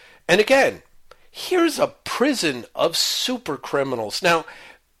 exactly. And again, here's a prison of super criminals. Now,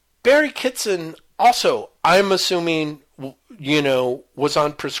 Barry Kitson also, I'm assuming, you know, was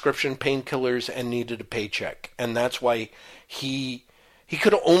on prescription painkillers and needed a paycheck. And that's why he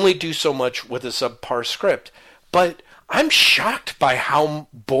could only do so much with a subpar script. But I'm shocked by how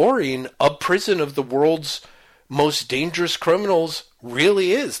boring a prison of the world's most dangerous criminals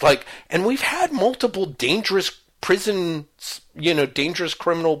really is. Like, and we've had multiple dangerous prisons, you know, dangerous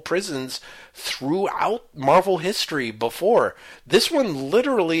criminal prisons throughout Marvel history before. This one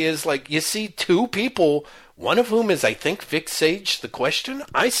literally is like, you see two people, one of whom is, I think, Vic Sage the Question.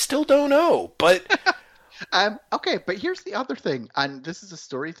 I still don't know, but... Okay, but here's the other thing, and this is a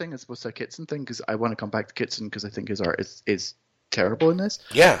story thing as opposed to a Kitson thing, because I want to come back to Kitson because I think his art is terrible in this.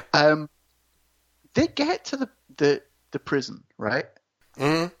 Yeah. They get to the prison, right?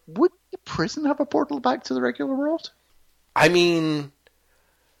 Mm-hmm. Would the prison have a portal back to the regular world? I mean,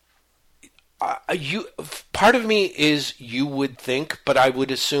 part of me is you would think, but I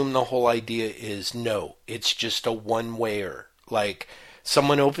would assume the whole idea is no. It's just a one-wayer. Like,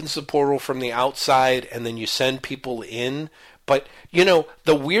 someone opens the portal from the outside and then you send people in. But, you know,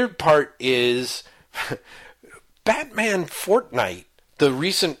 the weird part is Batman Fortnite, the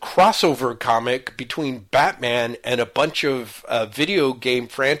recent crossover comic between Batman and a bunch of video game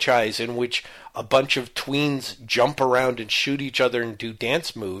franchise in which a bunch of tweens jump around and shoot each other and do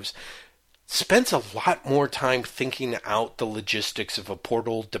dance moves, spends a lot more time thinking out the logistics of a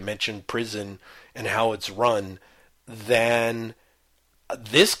portal dimension prison and how it's run than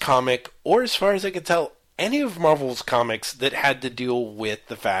this comic, or as far as I can tell, any of Marvel's comics that had to deal with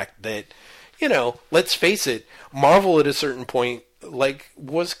the fact that, you know, let's face it, Marvel at a certain point, like,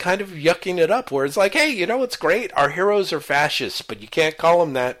 was kind of yucking it up, where it's like, hey, you know what's great? Our heroes are fascists, but you can't call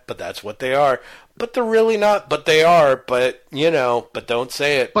them that, but that's what they are. But they're really not, but they are, but, you know, but don't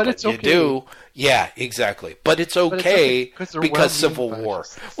say it, but it's okay. You do. Yeah, exactly. But it's okay, because Civil War.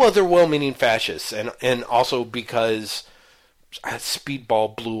 Well, they're well-meaning fascists, and also because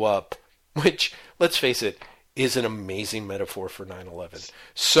Speedball blew up, which, let's face it, is an amazing metaphor for 9/11.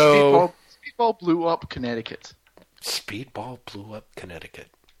 So Speedball blew up Connecticut. Speedball blew up Connecticut.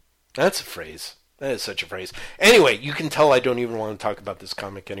 That's a phrase. That is such a phrase. Anyway, you can tell I don't even want to talk about this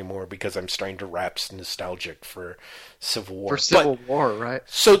comic anymore because I'm starting to wax nostalgic for Civil War. For Civil War, right?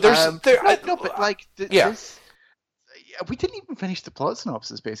 So there's this, we didn't even finish the plot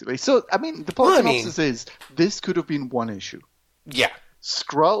synopsis, basically. So, I mean, the plot synopsis is this could have been one issue. Yeah.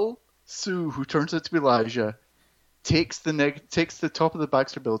 Skrull Sue, who turns out to be Elijah, takes the top of the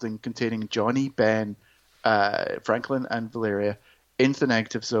Baxter building containing Johnny, Ben, Franklin, and Valeria into the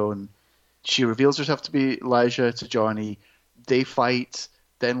negative zone. She reveals herself to be Elijah to Johnny. They fight.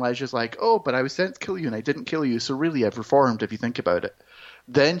 Then Elijah's like, oh, but I was sent to kill you and I didn't kill you, so really I've reformed if you think about it.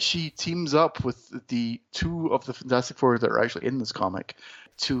 Then she teams up with the two of the Fantastic Four that are actually in this comic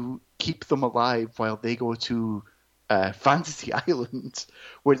to keep them alive while they go to Fantasy Island,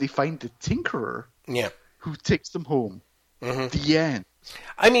 where they find the Tinkerer, who takes them home. Mm-hmm. The end.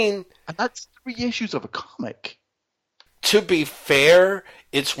 I mean... And that's 3 issues of a comic. To be fair,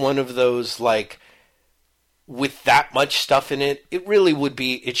 it's one of those, like, with that much stuff in it, it really would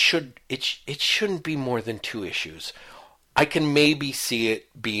be... It shouldn't be more than 2 issues. I can maybe see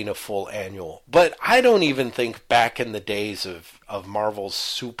it being a full annual. But I don't even think back in the days of Marvel's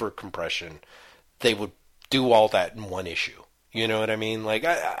super compression, they would do all that in 1 issue. You know what I mean? Like,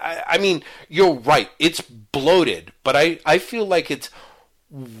 I mean, you're right. It's bloated, but I feel like it's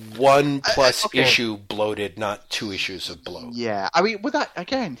 1 plus issue bloated, not 2 issues of bloat. Yeah, I mean, with that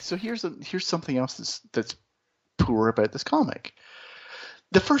again. So here's something else that's poor about this comic.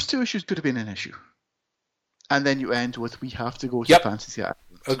 The first 2 issues could have been an issue, and then you end with we have to go to Fantasy Island.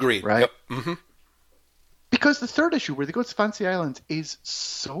 Agreed. Right. Yep. Mm-hmm. Because the 3rd issue, where they go to Fantasy Island, is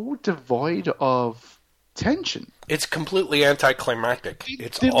so devoid of tension. It's completely anticlimactic.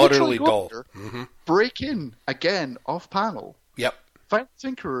 It's utterly dull. Mm-hmm. Break in again off panel. Yep. Find the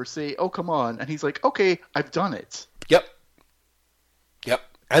Tinkerer, say, "Oh, come on," and he's like, "Okay, I've done it." Yep.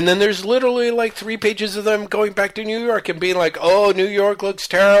 And then there's literally like 3 pages of them going back to New York and being like, "Oh, New York looks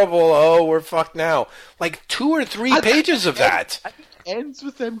terrible. Oh, we're fucked now." Like 2 or 3 pages of that. It ends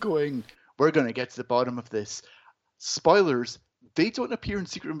with them going, "We're going to get to the bottom of this." Spoilers: they don't appear in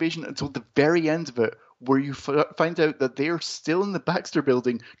Secret Invasion until the very end of it, where you find out that they are still in the Baxter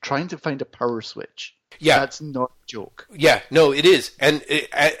building trying to find a power switch. Yeah. That's not a joke. Yeah, no, it is.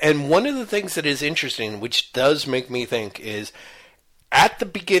 And one of the things that is interesting, which does make me think, is at the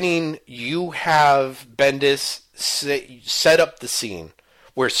beginning you have Bendis set up the scene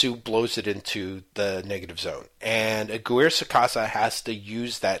where Sue blows it into the negative zone. And Aguirre Sacasa has to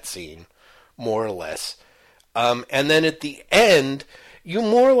use that scene, more or less. And then at the end, you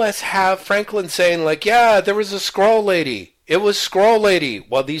more or less have Franklin saying, like, yeah, there was a Skrull lady. It was Skrull lady.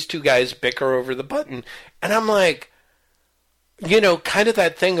 While these 2 guys bicker over the button. And I'm like, you know, kind of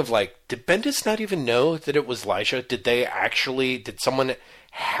that thing of like, did Bendis not even know that it was Elijah? Did someone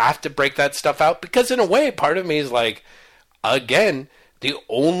have to break that stuff out? Because in a way, part of me is like, again, the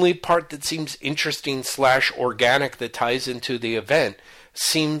only part that seems interesting / organic that ties into the event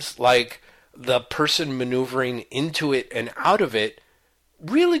seems like the person maneuvering into it and out of it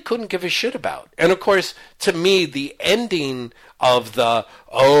really couldn't give a shit about. And of course, to me, the ending of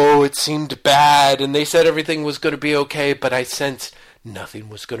it seemed bad and they said everything was going to be okay, but I sensed nothing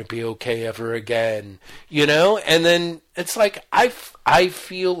was going to be okay ever again, you know? And then it's like, I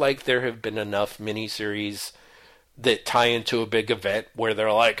feel like there have been enough miniseries that tie into a big event where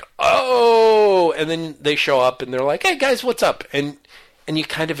they're like, oh, and then they show up and they're like, hey guys, what's up? And you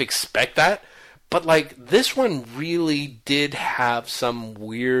kind of expect that. But, like, this one really did have some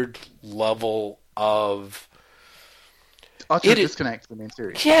weird level of... utter disconnect from the main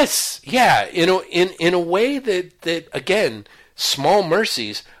series. Yes, yeah. You know, in a way that, again, small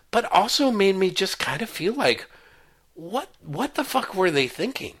mercies, but also made me just kind of feel like, what the fuck were they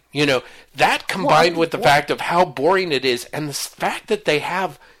thinking? You know, that combined with the fact of how boring it is, and the fact that they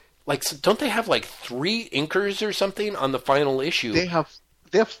have, like, don't they have, like, 3 inkers or something on the final issue? They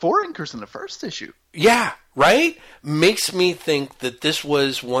have 4 inkers in the first issue. Yeah, right? Makes me think that this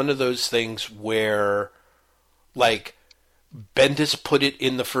was one of those things where, like, Bendis put it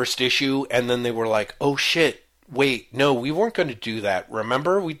in the first issue, and then they were like, oh shit, wait, no, we weren't going to do that.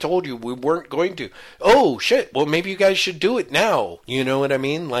 Remember? We told you we weren't going to. Oh shit, well maybe you guys should do it now. You know what I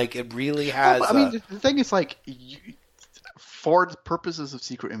mean? Like, it really has... Well, I mean, the thing is, like, for the purposes of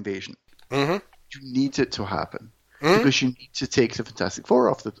Secret Invasion, you need it to happen. Because you need to take the Fantastic Four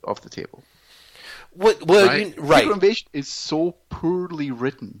off the table. Right? Secret Invasion is so poorly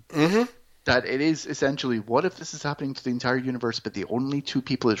written that it is essentially, what if this is happening to the entire universe, but the only two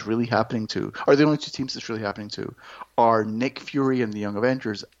people it's really happening to, or the only two teams it's really happening to, are Nick Fury and the Young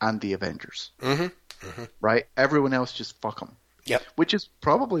Avengers and the Avengers. Right? Everyone else, just fuck them. Yep. Which is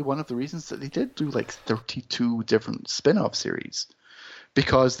probably one of the reasons that they did do like 32 different spin-off series.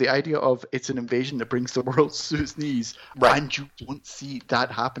 Because the idea of it's an invasion that brings the world to its knees, and you don't see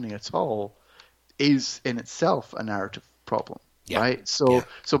that happening at all, is in itself a narrative problem. Yeah. Right? So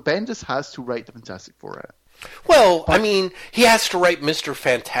Bendis has to write the Fantastic Four out. Well, I mean, he has to write Mr.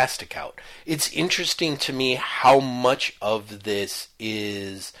 Fantastic out. It's interesting to me how much of this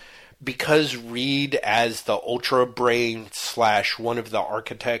is because Reed, as the Ultra Brain / one of the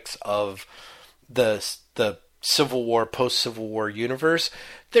architects of the Civil War, post-Civil War universe,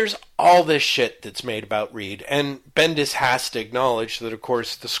 there's all this shit that's made about Reed. And Bendis has to acknowledge that, of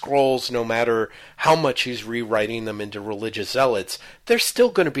course, the Skrulls, no matter how much he's rewriting them into religious zealots, they're still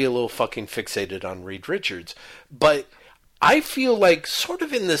going to be a little fucking fixated on Reed Richards. But I feel like sort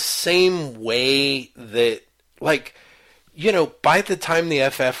of in the same way that, like, you know, by the time the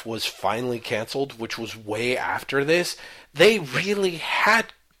FF was finally canceled, which was way after this, they really had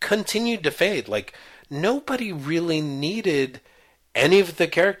continued to fade. Like, nobody really needed any of the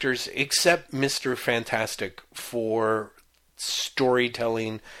characters except Mr. Fantastic for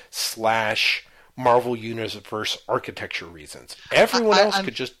storytelling / Marvel Universe architecture reasons. Everyone else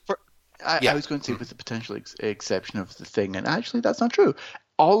could just... I was going to say with the potential exception of the Thing, and actually that's not true.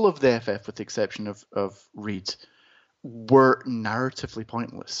 All of the FF, with the exception of Reed, were narratively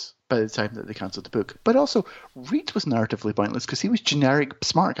pointless by the time that they cancelled the book. But also, Reed was narratively pointless because he was generic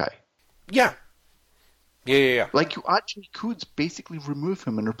smart guy. Yeah. Yeah. Like, you actually could basically remove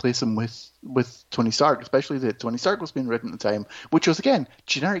him and replace him with Tony Stark, especially that Tony Stark was being written at the time, which was, again,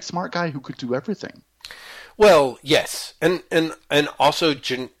 generic smart guy who could do everything. Well, yes. And also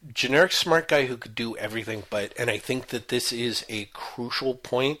generic smart guy who could do everything, and I think that this is a crucial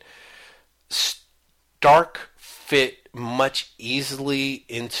point, Stark fit much easily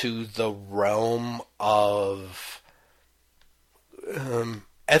into the realm of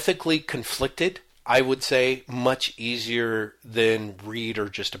ethically conflicted, I would say, much easier than Reed or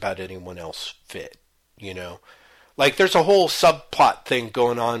just about anyone else fit, you know? Like, there's a whole subplot thing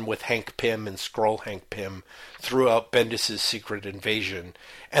going on with Hank Pym and Skrull Hank Pym throughout Bendis' Secret Invasion,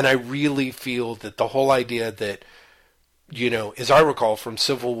 and I really feel that the whole idea that, you know, as I recall from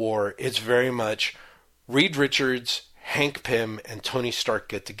Civil War, it's very much Reed Richards, Hank Pym, and Tony Stark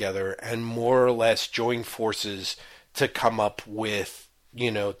get together and more or less join forces to come up with,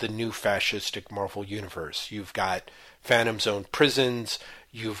 you know, the new fascistic Marvel Universe. You've got Phantom Zone prisons,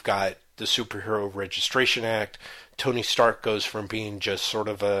 you've got the Superhero Registration Act. Tony Stark goes from being just sort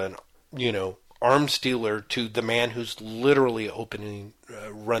of an, you know, arms dealer to the man who's literally running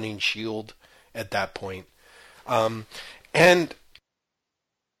S.H.I.E.L.D. at that point. And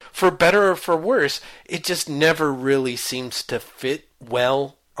for better or for worse, it just never really seems to fit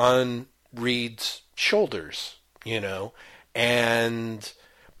well on Reed's shoulders, you know?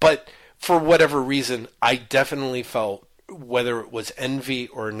 But for whatever reason, I definitely felt, whether it was envy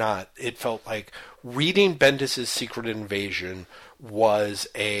or not, it felt like reading Bendis' Secret Invasion was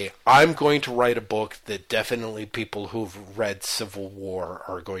I'm going to write a book that definitely people who've read Civil War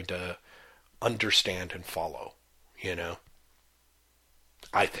are going to understand and follow, you know?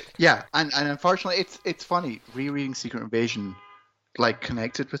 I think. Yeah, and unfortunately, it's funny, rereading Secret Invasion, like,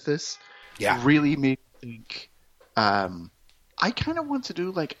 connected with this, really made me think, I kind of want to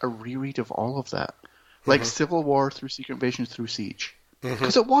do, like, a reread of all of that. Like, Civil War through Secret Invasion through Siege.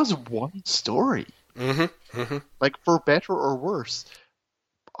 Because it was one story. Like, for better or worse.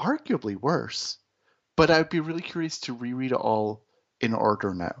 Arguably worse. But I'd be really curious to reread it all in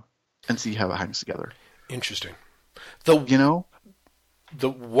order now. And see how it hangs together. Interesting. You know? The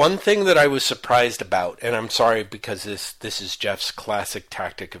one thing that I was surprised about, and I'm sorry because this is Jeff's classic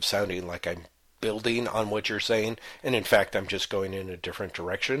tactic of sounding like I'm building on what you're saying, and in fact I'm just going in a different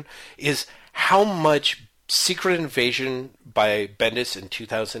direction, is how much Secret Invasion by Bendis in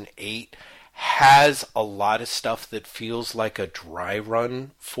 2008 has a lot of stuff that feels like a dry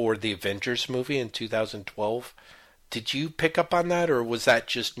run for the Avengers movie in 2012. Did you pick up on that, or was that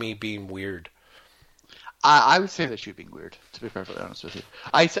just me being weird? I would say that you're being weird, to be perfectly honest with you.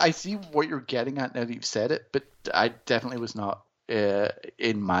 I see what you're getting at now that you've said it, but I definitely was not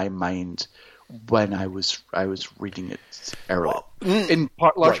in my mind when I was reading it early. In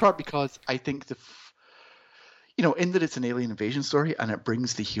large part because I think in that it's an alien invasion story and it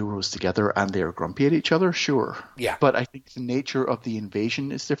brings the heroes together and they're grumpy at each other, sure. Yeah. But I think the nature of the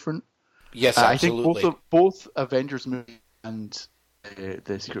invasion is different. Yes, absolutely. I think both Avengers movie and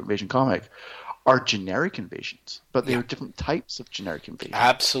the Secret Invasion comic are generic invasions, but they are different types of generic invasion.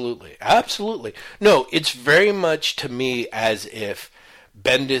 Absolutely. Absolutely. No, it's very much to me as if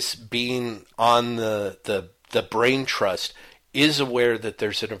Bendis, being on the Brain Trust, is aware that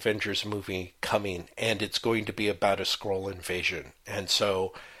there's an Avengers movie coming and it's going to be about a Skrull invasion. And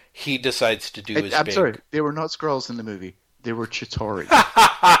so he decides to do his big... sorry, they were not Skrulls in the movie. They were Chitauri.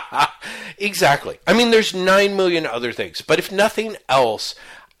 Exactly. I mean, there's 9 million other things. But if nothing else,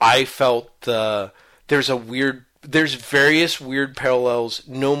 I felt there's various weird parallels,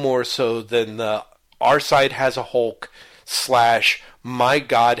 no more so than the our side has a Hulk / my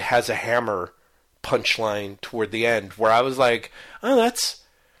God has a hammer punchline toward the end, where I was like, oh,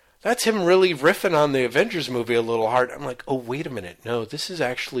 that's him really riffing on the Avengers movie a little hard. I'm like, oh, wait a minute. No, this is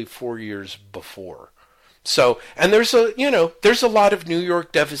actually 4 years before. So, and there's a lot of New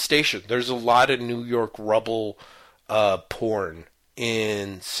York devastation. There's a lot of New York rubble porn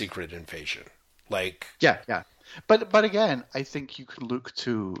in Secret Invasion. Like, yeah. But again, I think you can look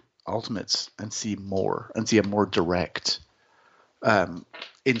to Ultimates and see a more direct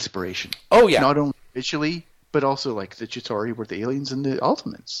inspiration. Oh yeah, not only visually, but also like the Chitauri were the aliens in the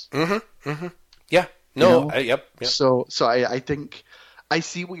Ultimates. Yeah. No. Yep. So I think I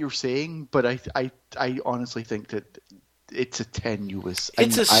see what you're saying, but I honestly think that it's a tenuous.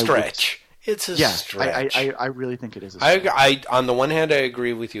 It's a stretch. It's a stretch. I really think it is a stretch. I on the one hand, I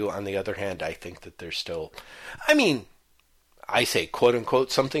agree with you. On the other hand, I think that there's still... I mean, I say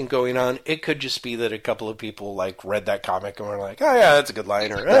quote-unquote something going on. It could just be that a couple of people like read that comic and were like, oh yeah, that's a good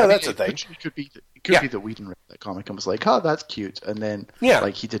line, or oh, that's a thing. It could be that Whedon read that comic and was like, oh, that's cute. And then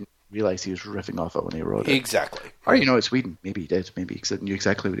like he didn't realize he was riffing off it when he wrote it. Exactly. Or, it's Whedon. Maybe he did. Maybe he knew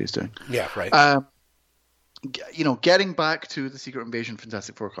exactly what he was doing. Yeah, right. Getting back to the Secret Invasion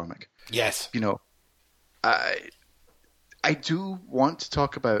Fantastic Four comic. Yes. I do want to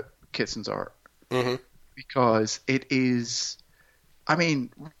talk about Kitson's art. Mm-hmm. Because it is,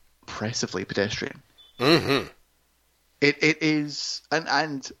 impressively pedestrian. Mm-hmm. It is,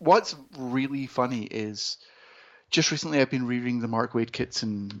 and what's really funny is, just recently I've been reading the Mark Waid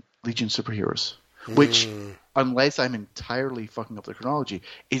Kitson Legion Superheroes, which, unless I'm entirely fucking up the chronology,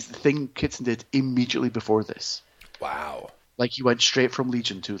 is the thing Kitson did immediately before this. Wow. Like he went straight from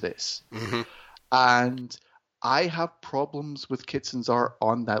Legion to this. Mm-hmm. And I have problems with Kitson's art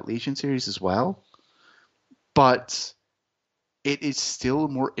on that Legion series as well. But it is still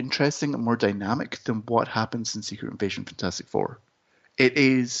more interesting and more dynamic than what happens in Secret Invasion Fantastic Four.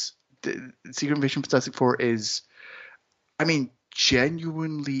 Secret Invasion Fantastic Four is,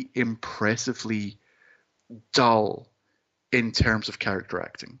 genuinely impressively dull in terms of character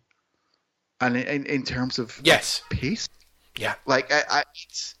acting. And in terms of pace. Yeah. Like,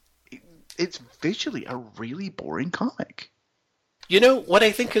 it's visually a really boring comic. What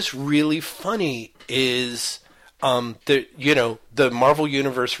I think is really funny is the Marvel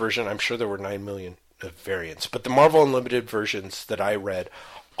Universe version. I'm sure there were 9 million variants, but the Marvel Unlimited versions that I read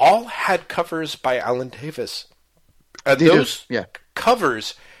all had covers by Alan Davis. And those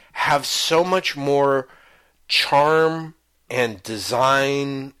covers have so much more charm and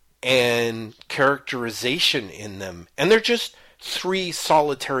design and characterization in them. And they're just 3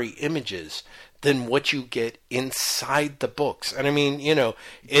 solitary images than what you get inside the books. And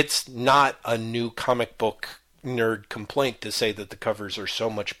it's not a new comic book nerd complaint to say that the covers are so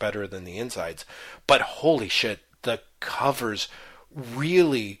much better than the insides. But holy shit, the covers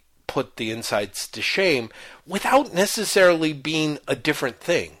really put the insides to shame without necessarily being a different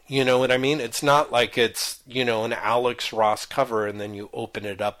thing. You know what I mean? It's not like it's, an Alex Ross cover and then you open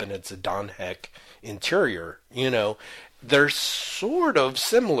it up and it's a Don Heck interior, They're sort of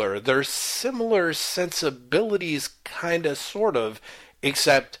similar. They're similar sensibilities, kind of, sort of,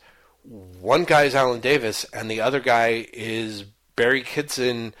 except one guy's Alan Davis and the other guy is Barry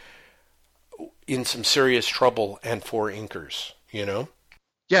Kitson in some serious trouble and 4 inkers,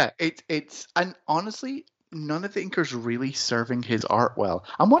 Yeah, it's and honestly, none of the inkers really serving his art well.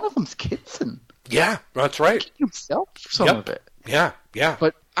 And one of them's Kitson. Yeah, that's right. Himself for some of it. Yeah.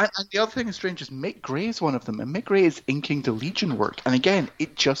 But and the other thing is strange is Mick Gray is one of them, and Mick Gray is inking the Legion work, and again,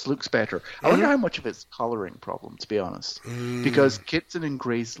 it just looks better. I wonder how much of it's coloring problem, to be honest, because Kitson and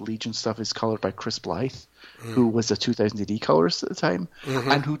Gray's Legion stuff is colored by Chris Blythe, who was a 2000 AD colorist at the time,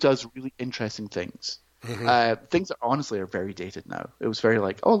 and who does really interesting things. Things that honestly are very dated now. It was very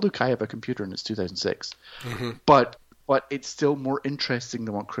like, oh look, I have a computer and it's 2006, but it's still more interesting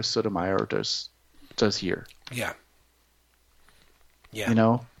than what Chris Sotomayor does here. Yeah.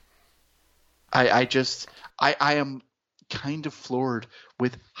 I am kind of floored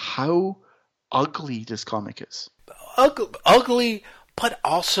with how ugly this comic is. ugly, but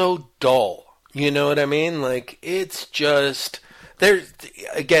also dull. You know what I mean? Like, it's just... There's,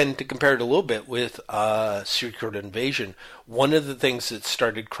 again, to compare it a little bit with Secret Invasion, one of the things that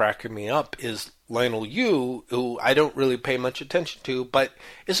started cracking me up is Lionel Yu, who I don't really pay much attention to, but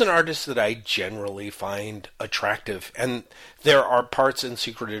is an artist that I generally find attractive. And there are parts in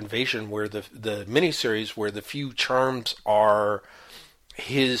Secret Invasion where the miniseries where the few charms are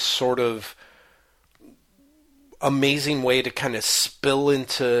his sort of amazing way to kind of spill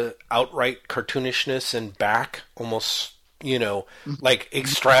into outright cartoonishness and back almost, like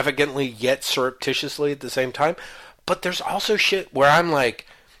extravagantly yet surreptitiously at the same time. But there's also shit where I'm like,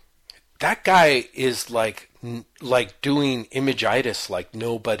 that guy is like doing imagitis like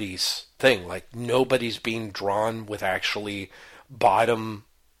nobody's thing. Like nobody's being drawn with actually bottom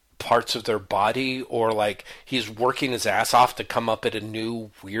parts of their body, or like he's working his ass off to come up at a new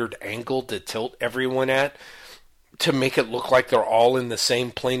weird angle to tilt everyone at, to make it look like they're all in the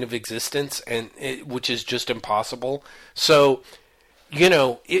same plane of existence, which is just impossible. So,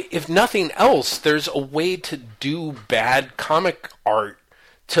 if nothing else, there's a way to do bad comic art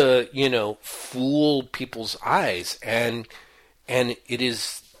to, fool people's eyes. And it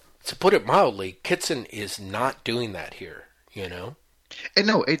is, to put it mildly, Kitson is not doing that here, And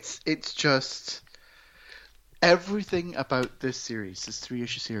no, it's just everything about this series, this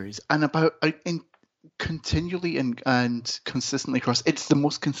 3-issue series, and about continually and consistently across. It's the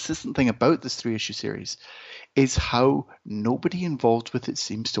most consistent thing about this 3-issue series is how nobody involved with it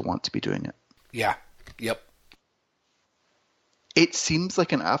seems to want to be doing it. Yeah. Yep. It seems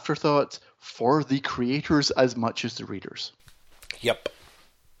like an afterthought for the creators as much as the readers. Yep.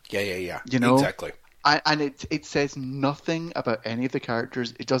 Yeah. Exactly. And it says nothing about any of the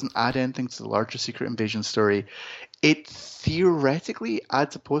characters. It doesn't add anything to the larger Secret Invasion story. It theoretically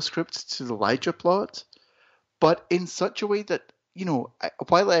adds a postscript to the Elijah plot, but in such a way that,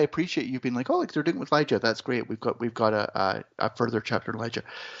 while I appreciate you being like, oh, like they're doing it with Elijah, that's great. We've got a further chapter on Elijah.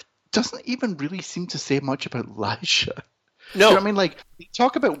 Doesn't even really seem to say much about Elijah. No. You know what I mean? Like, they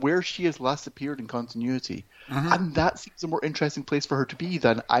talk about where she has last appeared in continuity, and that seems a more interesting place for her to be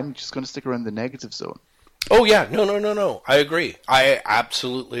than I'm just going to stick around the negative zone. Oh, yeah. No. I agree. I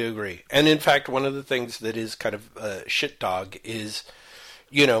absolutely agree. And in fact, one of the things that is kind of a shit dog is,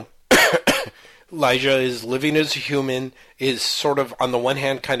 Elijah is living as a human, is sort of, on the one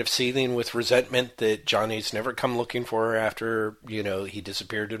hand, kind of seething with resentment that Johnny's never come looking for her after, he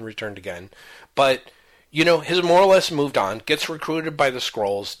disappeared and returned again. But... has more or less moved on, gets recruited by the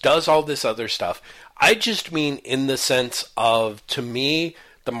Skrulls, does all this other stuff. I just mean in the sense of, to me,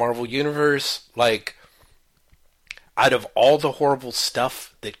 the Marvel Universe, like, out of all the horrible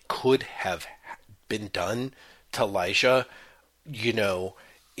stuff that could have been done to Elijah,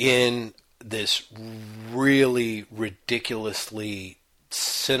 in this really ridiculously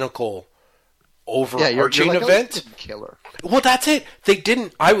cynical overarching event. Killer. Well, that's it. They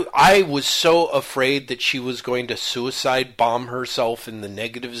didn't. I was so afraid that she was going to suicide bomb herself in the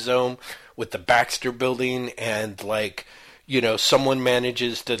negative zone with the Baxter building, and someone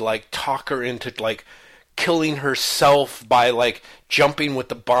manages to talk her into killing herself by jumping with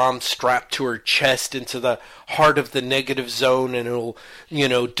the bomb strapped to her chest into the heart of the negative zone, and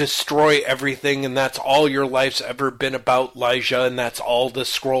it'll destroy everything, and that's all your life's ever been about, Elijah, and that's all the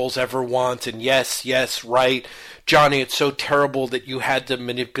Skrulls ever want. And yes, right, Johnny, it's so terrible that you had to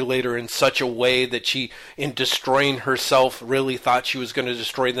manipulate her in such a way that she, in destroying herself, really thought she was going to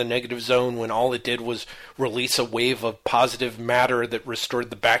destroy the negative zone, when all it did was release a wave of positive matter that restored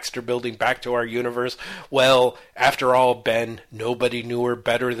the Baxter building back to our universe. Well, after all, Ben, nobody knew her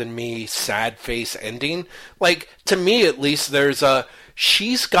better than me, sad face ending. To me at least,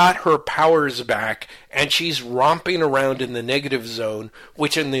 she's got her powers back, and she's romping around in the negative zone,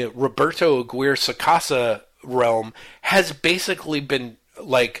 which in the Roberto Aguirre Sacasa realm has basically been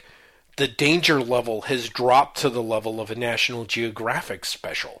the danger level has dropped to the level of a National Geographic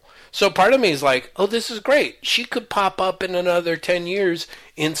special. So part of me is like, oh, this is great. She could pop up in another 10 years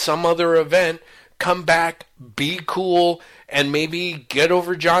in some other event, come back, be cool, and maybe get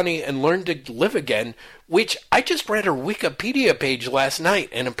over Johnny and learn to live again, which I just read her Wikipedia page last night,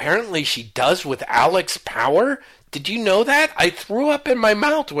 and apparently she does with Alex Power. Did you know that? I threw up in my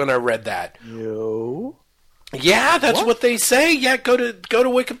mouth when I read that. No. Yeah, that's what they say. Yeah, go to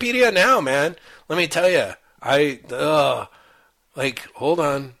Wikipedia now, man. Let me tell you. Hold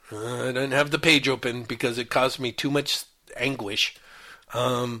on. I didn't have the page open because it caused me too much anguish.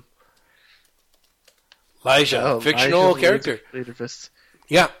 Elijah, fictional character.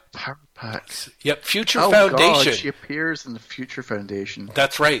 Yeah. Power packs. Yep, Future Foundation. God, she appears in the Future Foundation.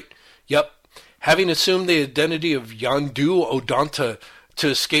 That's right. Yep. Having assumed the identity of Yondu Odonta to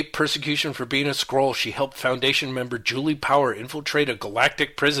escape persecution for being a Skrull, she helped Foundation member Julie Power infiltrate a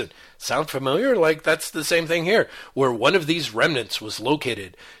galactic prison. Sound familiar? Like, that's the same thing here, where one of these remnants was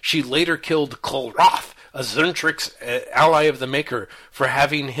located. She later killed Kolroth, a Zerntrix ally of the Maker, for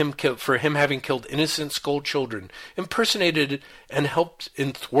him having killed innocent Skrull children, impersonated and helped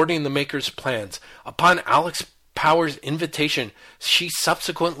in thwarting the Maker's plans. Upon Alex Power's invitation, she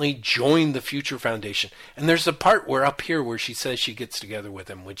subsequently joined the Future Foundation. And there's a part where up here where she says she gets together with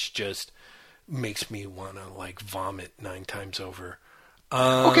him, which just makes me want to like vomit 9 times over.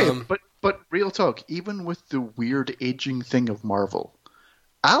 Okay, but real talk, even with the weird aging thing of Marvel,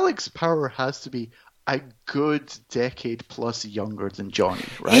 Alex Power has to be a good decade plus younger than Johnny,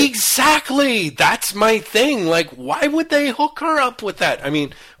 right? Exactly! That's my thing. Like, why would they hook her up with that? I mean,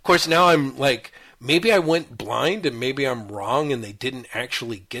 of course, now I'm like, maybe I went blind and maybe I'm wrong and they didn't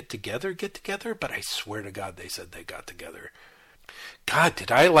actually get together, but I swear to God they said they got together. God,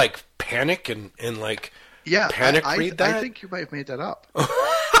 did I like panic and like read that? I think you might have made that up.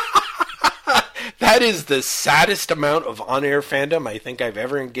 That is the saddest amount of on-air fandom I think I've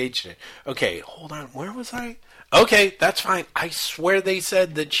ever engaged in. Okay, hold on. Where was I? Okay, that's fine. I swear they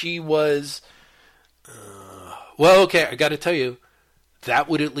said that she was... well, okay, I got to tell you, that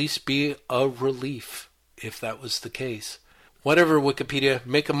would at least be a relief if that was the case. Whatever, Wikipedia,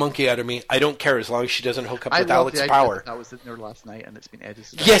 make a monkey out of me. I don't care as long as she doesn't hook up with Alex Power. That was in there last night and it's been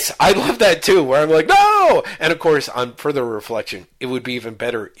edited. Yes, I love that too, where I'm like, no! And of course, on further reflection, it would be even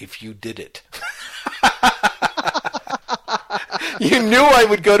better if you did it. You knew I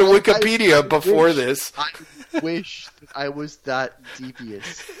would go to Wikipedia before this. I wish that I was that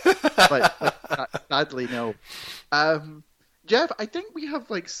devious. But sadly, no. Jeff, I think we have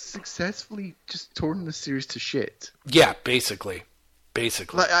like successfully just torn the series to shit. Yeah, basically.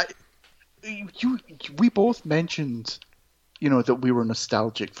 Like, we both mentioned, that we were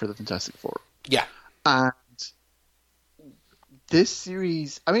nostalgic for the Fantastic Four. Yeah. And this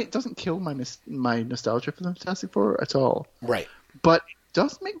series, I mean, it doesn't kill my nostalgia for the Fantastic Four at all. Right. But it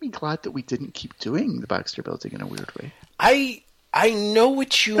does make me glad that we didn't keep doing the Baxter Building in a weird way. I know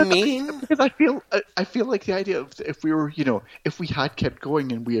what you mean. Because I feel like the idea of if we were, if we had kept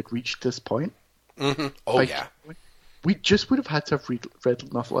going and we had reached this point. Mm-hmm. Oh, yeah. We just would have had to have read an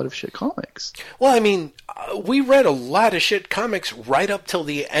awful lot of shit comics. Well, I mean, we read a lot of shit comics right up till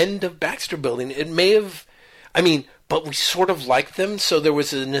the end of Baxter Building. It may have, but we sort of liked them, so there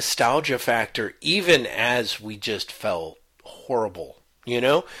was a nostalgia factor, even as we just felt horrible,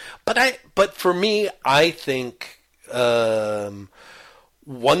 But for me, I think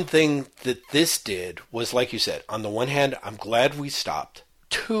one thing that this did was, like you said, on the one hand, I'm glad we stopped.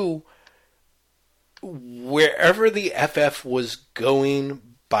 2, wherever the FF was going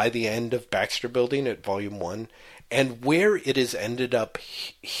by the end of Baxter Building at Volume 1, and where it has ended up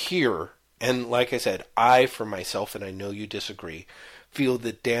here, and like I said, I, for myself, and I know you disagree, feel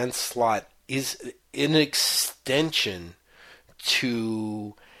that Dan Slott is an extension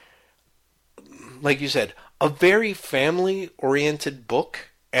to, like you said, a very family-oriented book.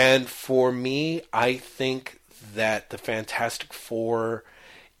 And for me, I think that the Fantastic Four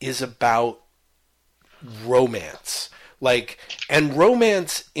is about romance. And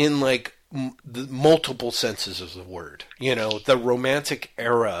romance in, the multiple senses of the word. The Romantic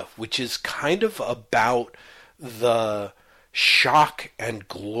era, which is kind of about the shock and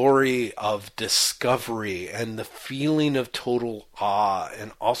glory of discovery and the feeling of total awe,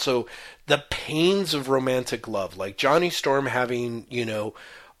 and also the pains of romantic love, like Johnny Storm having,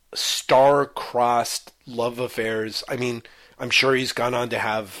 star-crossed love affairs. I mean, I'm sure he's gone on to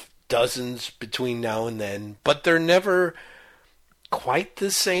have dozens between now and then, but they're never quite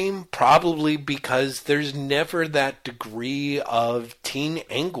the same, probably because there's never that degree of teen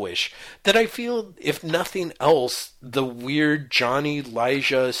anguish that I feel, if nothing else, the weird Johnny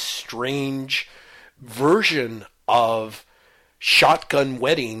Elijah strange version of Shotgun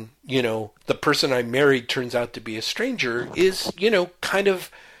Wedding, the person I married turns out to be a stranger, is, kind of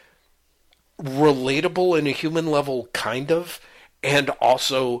relatable in a human level, kind of, and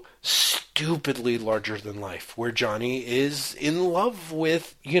also stupidly larger than life, where Johnny is in love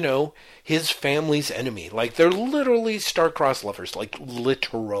with, his family's enemy. Like, they're literally star-crossed lovers,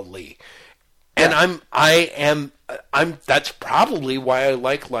 literally. And I'm that's probably why I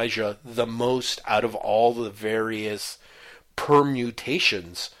like Elijah the most out of all the various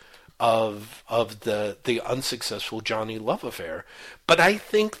permutations of the unsuccessful Johnny love affair. But I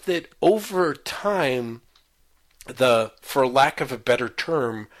think that over time, for lack of a better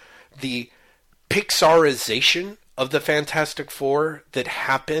term, the Pixarization of the Fantastic Four that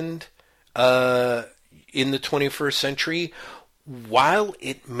happened in the 21st century, while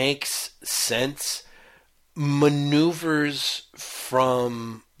it makes sense, maneuvers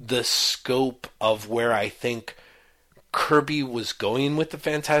from the scope of where I think Kirby was going with the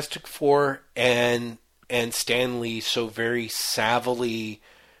Fantastic Four, and Stan Lee so very savvily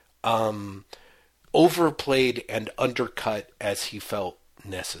overplayed and undercut as he felt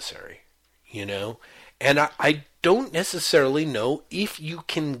necessary, you know? And I don't necessarily know if you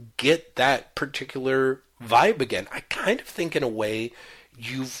can get that particular vibe again. I kind of think in a way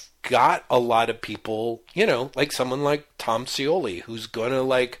you've got a lot of people, you know, like someone like Tom Scioli, who's going to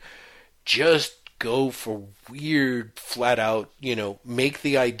like just go for weird, flat out, you know, make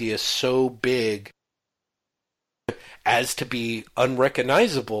the idea so big as to be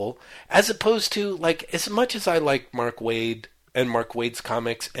unrecognizable, as opposed to, like, as much as I like Mark Waid and Mark Waid's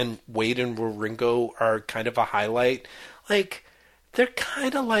comics, and Waid and Wieringo are kind of a highlight, like, they're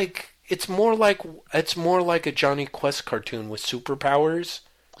kind of like, it's more like a Johnny Quest cartoon with superpowers.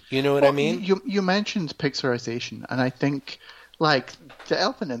 You know what I mean? You mentioned Pixarization, and I think, like, the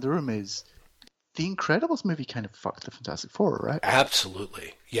elephant in the room is the Incredibles movie kind of fucked the Fantastic Four, right?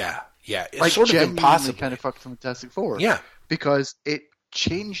 Absolutely. Yeah. It's like, sort of impossible. Kind of fucked the Fantastic Four. Yeah. Because it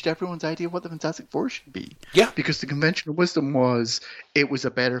changed everyone's idea of what the Fantastic Four should be. Yeah. Because the conventional wisdom was it was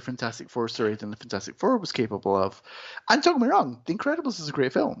a better Fantastic Four story than the Fantastic Four was capable of. And don't get me wrong, The Incredibles is a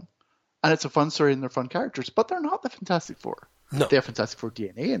great film. And it's a fun story and they're fun characters, but they're not the Fantastic Four. No. They have Fantastic Four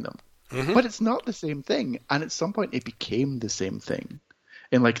DNA in them. Mm-hmm. But it's not the same thing. And at some point it became the same thing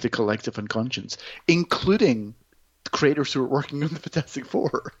in like the collective unconscious, including the creators who were working on the Fantastic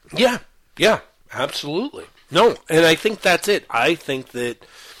Four. Yeah, absolutely. No, and I think that's it. I think that,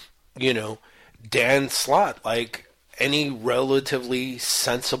 you know, Dan Slott, like any relatively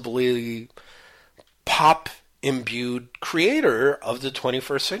sensibly pop-imbued creator of the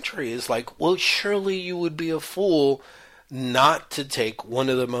 21st century, is like, well, surely you would be a fool not to take one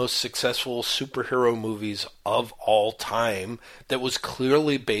of the most successful superhero movies of all time that was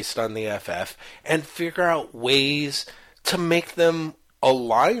clearly based on the FF and figure out ways to make them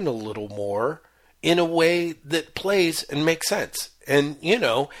align a little more in a way that plays and makes sense. And, you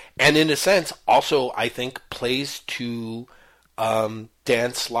know, and in a sense, also, I think, plays to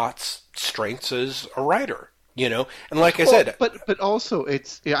Dan Slott's strengths as a writer, you know? And like I said... But also,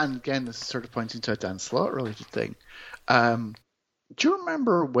 it's... Yeah, and again, this is sort of pointing to a Dan Slott-related thing. Do you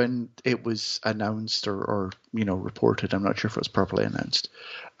remember when it was announced or you know, reported, I'm not sure if it was properly announced,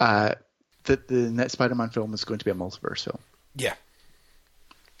 that the next Spider-Man film is going to be a multiverse film? Yeah.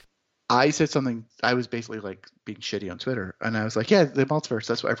 I said something, I was basically like being shitty on Twitter, and I was like, yeah, the multiverse,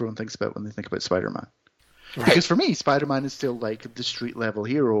 that's what everyone thinks about when they think about Spider-Man. Right. Because for me, Spider-Man is still like the street level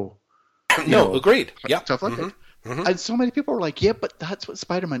hero. No, agreed. Yeah. Stuff like that. Mm-hmm. And so many people are like, yeah, but that's what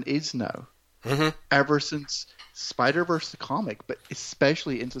Spider-Man is now. Mm-hmm. Ever since Spider-Verse the comic, but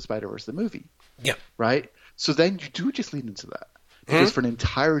especially into Spider-Verse the movie. Yeah. Right? So then you do just lean into that. Because for an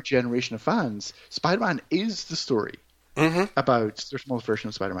entire generation of fans, Spider-Man is the story about there's multiple version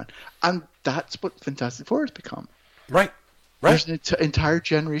of Spider-Man. And that's what Fantastic Four has become. Right. There's an entire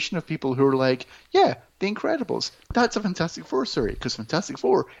generation of people who are like, yeah, The Incredibles, that's a Fantastic Four story. Because Fantastic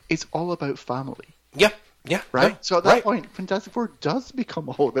Four is all about family. Yeah. Yeah. Right? So at that point, Fantastic Four does become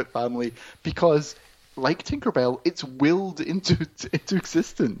all about family because, like Tinkerbell, it's willed into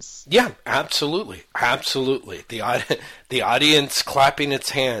existence. Yeah, absolutely. Absolutely. The audience clapping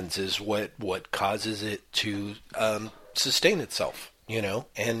its hands is what causes it to sustain itself, you know,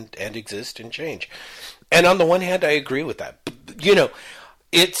 and exist and change. And on the one hand, I agree with that. You know,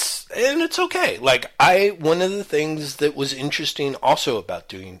 it's okay. Like, one of the things that was interesting also about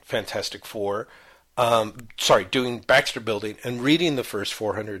doing Fantastic Four, doing Baxter Building and reading the first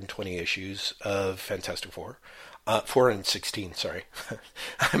 420 issues of Fantastic Four, 416, sorry.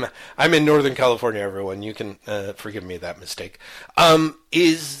 I'm in Northern California, everyone. You can forgive me that mistake.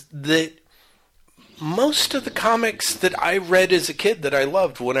 Is that most of the comics that I read as a kid that I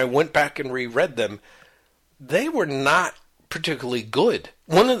loved, when I went back and reread them, they were not particularly good.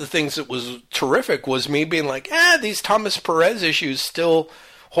 One of the things that was terrific was me being like, these Thomas Perez issues still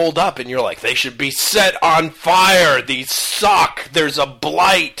hold up, and you're like, they should be set on fire. These suck. There's a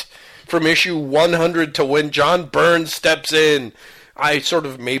blight from issue 100 to when John Byrne steps in. I sort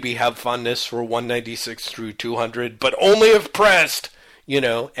of maybe have fondness for 196 through 200, but only if pressed, you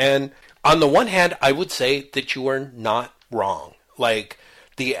know. And on the one hand, I would say that you are not wrong. Like,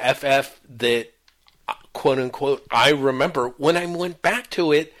 the FF that, quote unquote, I remember, when I went back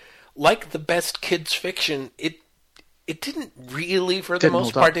to it, like the best kids fiction, it didn't really, for the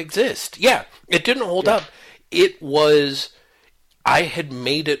most part, exist. Yeah, it didn't hold up. It was I had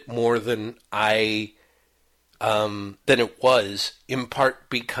made it more than than it was, in part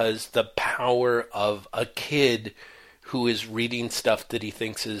because the power of a kid who is reading stuff that he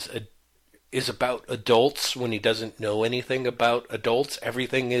thinks is about adults when he doesn't know anything about adults.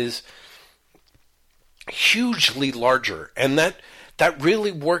 Everything is hugely larger, and that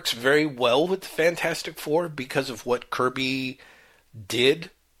really works very well with the Fantastic Four because of what Kirby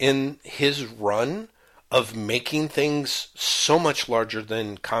did in his run of making things so much larger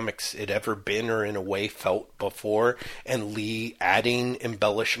than comics had ever been or in a way felt before, and Lee adding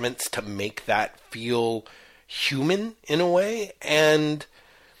embellishments to make that feel human in a way. And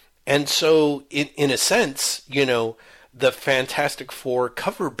so in a sense, the Fantastic Four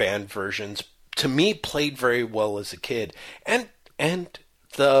cover band versions to me played very well as a kid. And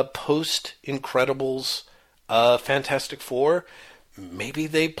the post Incredibles Fantastic Four, maybe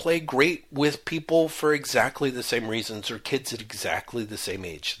they play great with people for exactly the same reasons, or kids at exactly the same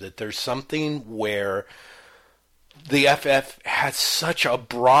age. That there's something where the FF has such a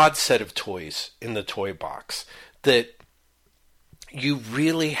broad set of toys in the toy box that you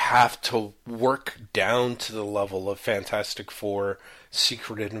really have to work down to the level of Fantastic Four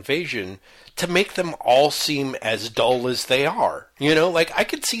Secret Invasion to make them all seem as dull as they are. Like I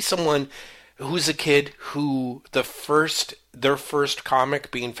could see someone who's a kid who their first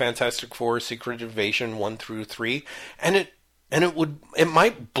comic being Fantastic Four Secret Invasion 1 through 3, and it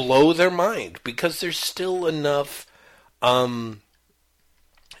might blow their mind because there's still enough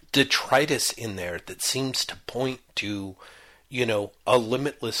detritus in there that seems to point to a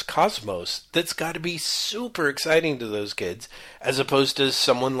limitless cosmos that's got to be super exciting to those kids, as opposed to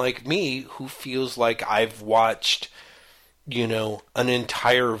someone like me who feels like I've watched an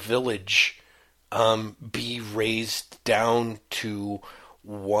entire village be raised down to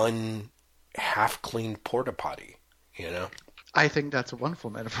one half-cleaned porta potty, I think that's a wonderful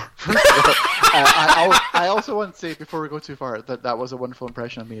metaphor. I also want to say, before we go too far, that was a wonderful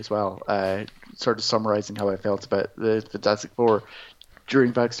impression of me as well. Sort of summarizing how I felt about the Fantastic Four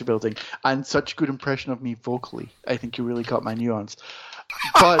during Baxter Building, and such a good impression of me vocally. I think you really got my nuance.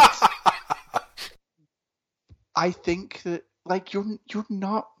 But I think that you're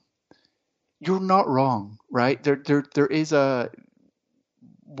not wrong, right? There is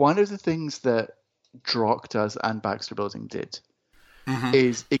one of the things that Drock does and Baxter Building did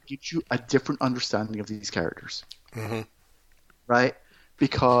is it gives you a different understanding of these characters, right?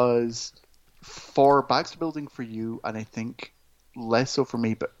 Because for Baxter Building for you, and I think less so for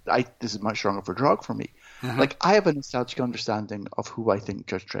me, but this is much stronger for Drock for me. Like I have a nostalgic understanding of who I think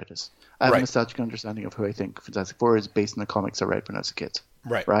Judge Dredd is. I have a nostalgic understanding of who I think Fantastic Four is based on the comics I read when I was a kid.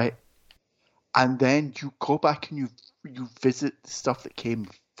 Right? And then you go back and you visit the stuff that came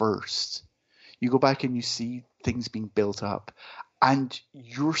first. You go back and you see things being built up, and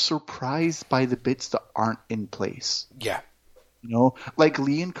you're surprised by the bits that aren't in place. Yeah. Like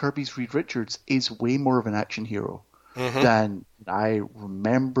Lee and Kirby's Reed Richards is way more of an action hero than I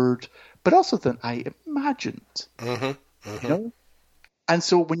remembered, but also than I imagined. And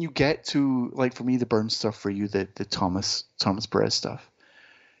so when you get to, like, for me, the Burns stuff, for you, the Thomas Perez stuff,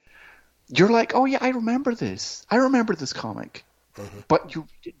 you're like, oh yeah, I remember this. I remember this comic. But you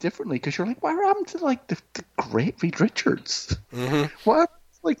read it differently because you're like, what happened to the great Reed Richards? What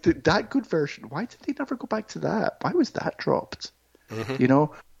happened to, that good version? Why did they never go back to that? Why was that dropped?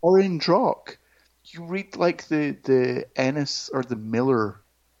 Or in Drock, you read like the Ennis or the Miller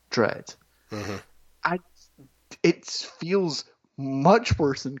Dread, and it feels much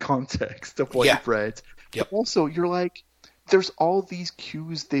worse in context of what you've read. But also, you're like, there's all these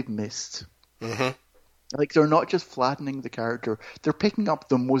cues they've missed. Like, they're not just flattening the character, they're picking up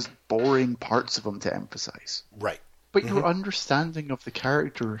the most boring parts of him to emphasize. Right. But your understanding of the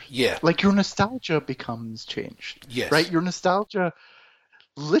character, yeah, like your nostalgia becomes changed. Yes. Right? Your nostalgia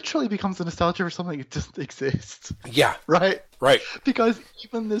literally becomes a nostalgia for something that doesn't exist. Yeah. Right? Right. Because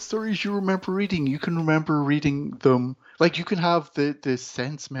even the stories you remember reading, you can remember reading them. Like, you can have the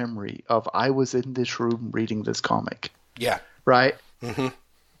sense memory of, I was in this room reading this comic. Yeah. Right?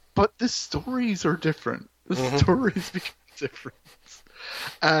 But the stories are different. The stories become different.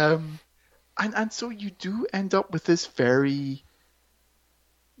 And so you do end up with this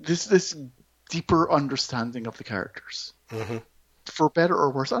this deeper understanding of the characters. For better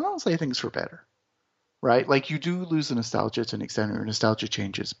or worse. I don't say things for better. Right? Like, you do lose the nostalgia to an extent, or your nostalgia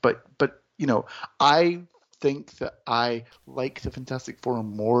changes. But I think that I like the Fantastic Four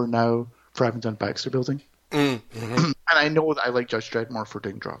more now for having done Baxter Building. And I know that I like Judge Dredd more for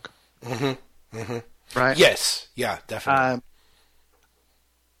doing Drock. Right? Yes. Yeah, definitely.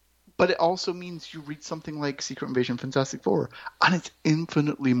 But it also means you read something like Secret Invasion Fantastic Four, and it's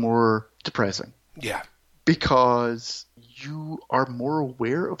infinitely more depressing. Yeah. Because you are more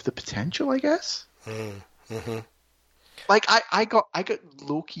aware of the potential, I guess. Mm-hmm. Like, I got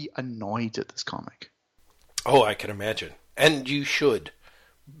low-key annoyed at this comic. Oh, I can imagine. And you should,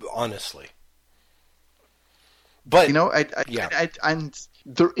 honestly. But, you know, and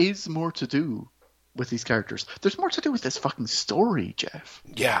there is more to do with these characters. There's more to do with this fucking story, Jeff.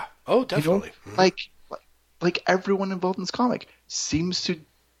 Yeah. Oh, definitely. You know? Like everyone involved in this comic seems to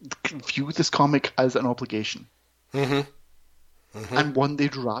view this comic as an obligation. Mm-hmm. Mm-hmm. And one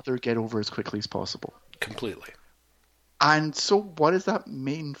they'd rather get over as quickly as possible. Completely. And so what does that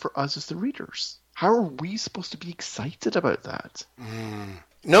mean for us as the readers? How are we supposed to be excited about that?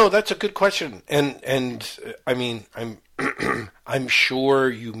 No, that's a good question. And I mean, I'm sure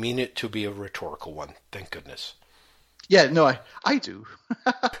you mean it to be a rhetorical one. Thank goodness. Yeah, no, I do.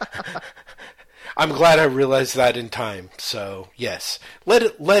 I'm glad I realized that in time. So yes, let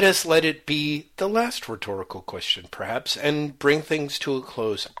it be the last rhetorical question, perhaps, and bring things to a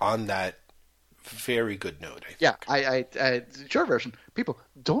close on that very good note. I think. Yeah, I short version. People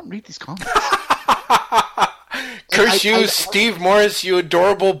don't read these comics. Curse you, Steve Morris, you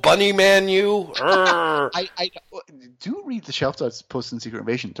adorable bunny man, you. I do read the Shelf Notes posts in Secret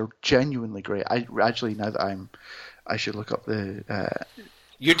Invasion. They're genuinely great. I actually, now that I should look up the.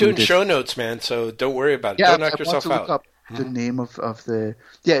 You're doing show notes, man, so don't worry about it. Yeah, don't knock yourself out. Look up the name of the.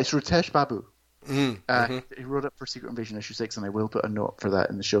 Yeah, it's Ritesh Babu. Mm-hmm. He wrote it for Secret Invasion issue 6, and I will put a note for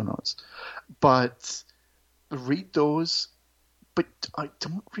that in the show notes. But read those, but I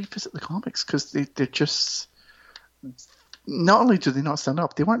don't revisit the comics because they're just. Not only do they not stand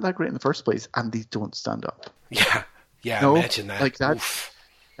up, they weren't that great in the first place, and they don't stand up. Yeah, imagine that. Like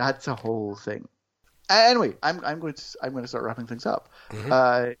that's a whole thing. Anyway, I'm going to start wrapping things up.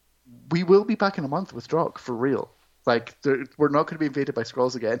 Mm-hmm. We will be back in a month with Drock for real. Like we're not going to be invaded by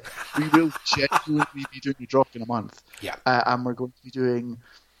Skrulls again. We will genuinely be doing a Drock in a month. Yeah, and we're going to be doing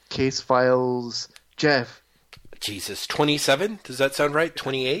Case Files. Jeff, Jesus, 27? Does that sound right?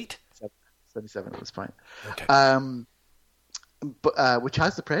 28? 77 was fine. Okay. But which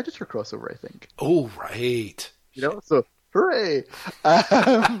has the Predator crossover, I think. Oh, right. You know, so hooray! Which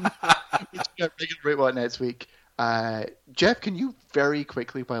we got regular Great next week. Jeff, can you very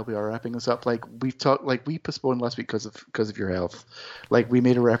quickly, while we are wrapping this up, like we've talked, like we postponed last week because of your health. Like we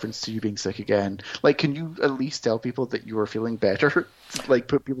made a reference to you being sick again. Like, can you at least tell people that you are feeling better? Like,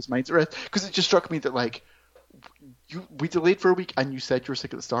 put people's minds at rest. Because it just struck me that like. We delayed for a week, and you said you were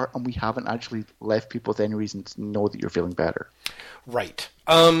sick at the start, and we haven't actually left people with any reason to know that you're feeling better. Right.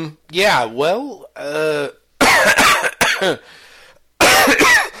 Yeah. Well.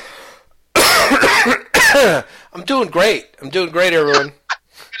 I'm doing great. Everyone.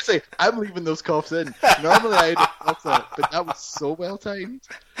 I'm leaving those coughs in. Normally I'd have that, but that was so well timed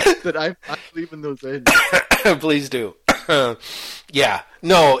that I'm leaving those in. Please do. Yeah.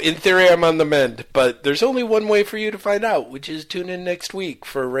 No, in theory I'm on the mend, but there's only one way for you to find out, which is tune in next week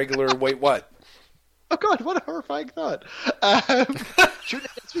for a regular Wait What. Oh God, what a horrifying thought. Tune in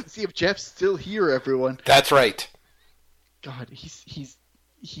next week to see if Jeff's still here, everyone. That's right. God,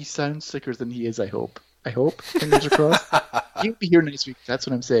 he sounds sicker than he is, I hope. Fingers crossed. He'll be here next week. That's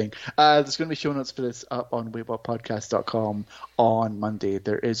what I'm saying. There's going to be show notes for this up on waitwhatpodcast.com on Monday.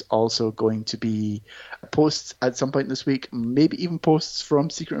 There is also going to be posts at some point this week, maybe even posts from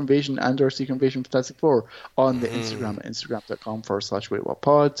Secret Invasion and or Secret Invasion Fantastic Four on the Instagram at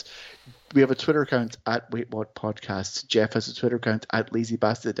instagram.com/waitwhatpod. We have a Twitter account at waitwhatpodcast. Jeff has a Twitter account at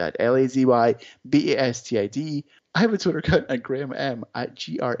lazybastard at LAZYBASTID. I have a Twitter account at Graham M at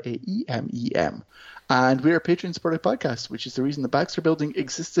GRAEMEM. And we're a Patreon-supported podcast, which is the reason the Baxter Building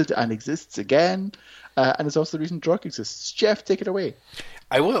existed and exists again. And it's also the reason Drock exists. Jeff, take it away.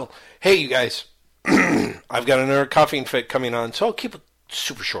 I will. Hey, you guys. I've got another coughing fit coming on, so I'll keep it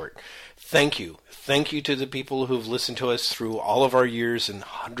super short. Thank you. Thank you to the people who've listened to us through all of our years and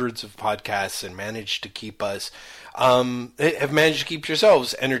hundreds of podcasts and managed to keep us, have managed to keep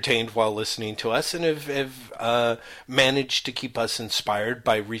yourselves entertained while listening to us, and have managed to keep us inspired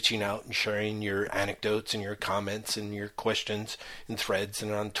by reaching out and sharing your anecdotes and your comments and your questions in threads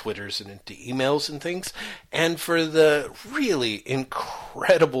and on Twitters and into emails and things, and for the really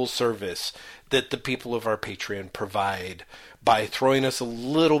incredible service that the people of our Patreon provide by throwing us a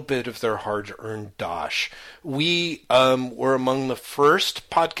little bit of their hard-earned dosh. We were among the first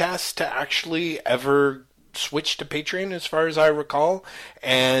podcasts to actually ever switch to Patreon, as far as I recall,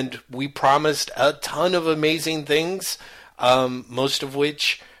 and we promised a ton of amazing things, most of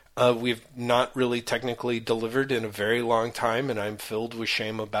which We've not really technically delivered in a very long time, and I'm filled with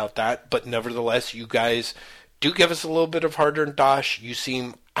shame about that. But nevertheless, you guys do give us a little bit of hard-earned dosh. You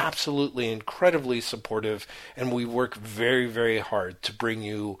seem absolutely incredibly supportive, and we work very, very hard to bring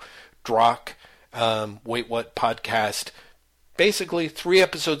you Drock, Wait What podcast, basically 3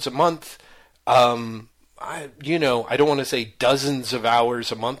 episodes a month. I don't want to say dozens of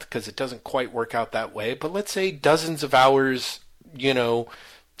hours a month because it doesn't quite work out that way, but let's say dozens of hours,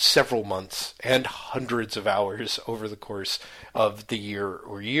 several months and hundreds of hours over the course of the year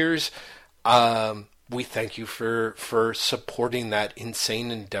or years. We thank you for supporting that insane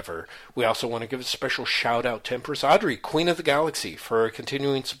endeavor. We also want to give a special shout out to Empress Audrey, Queen of the Galaxy, for her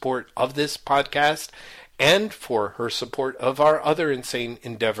continuing support of this podcast and for her support of our other insane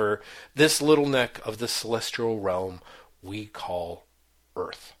endeavor, this little neck of the celestial realm we call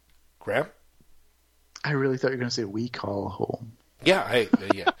Earth. Graham? I really thought you were going to say we call home. Yeah,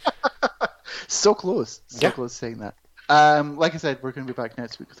 yeah. So close to saying that. Like I said, we're going to be back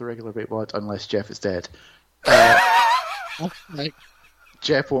next week with a regular Wait What, unless Jeff is dead.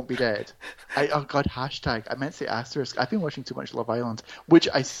 Jeff won't be dead. Oh god, hashtag. I meant to say asterisk. I've been watching too much Love Island, which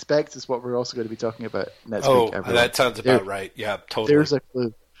I suspect is what we're also going to be talking about next week. Oh, that sounds about right. Yeah, totally. There's a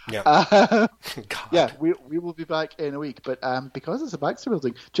clue. Yeah. Yeah, we will be back in a week. But because it's a Baxter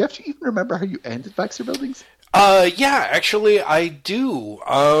Building, Jeff, do you even remember how you ended Baxter Buildings? Yeah, actually I do.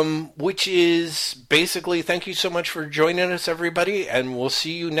 Which is basically, thank you so much for joining us, everybody, and we'll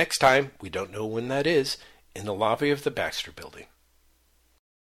see you next time. We don't know when that is, in the lobby of the Baxter Building.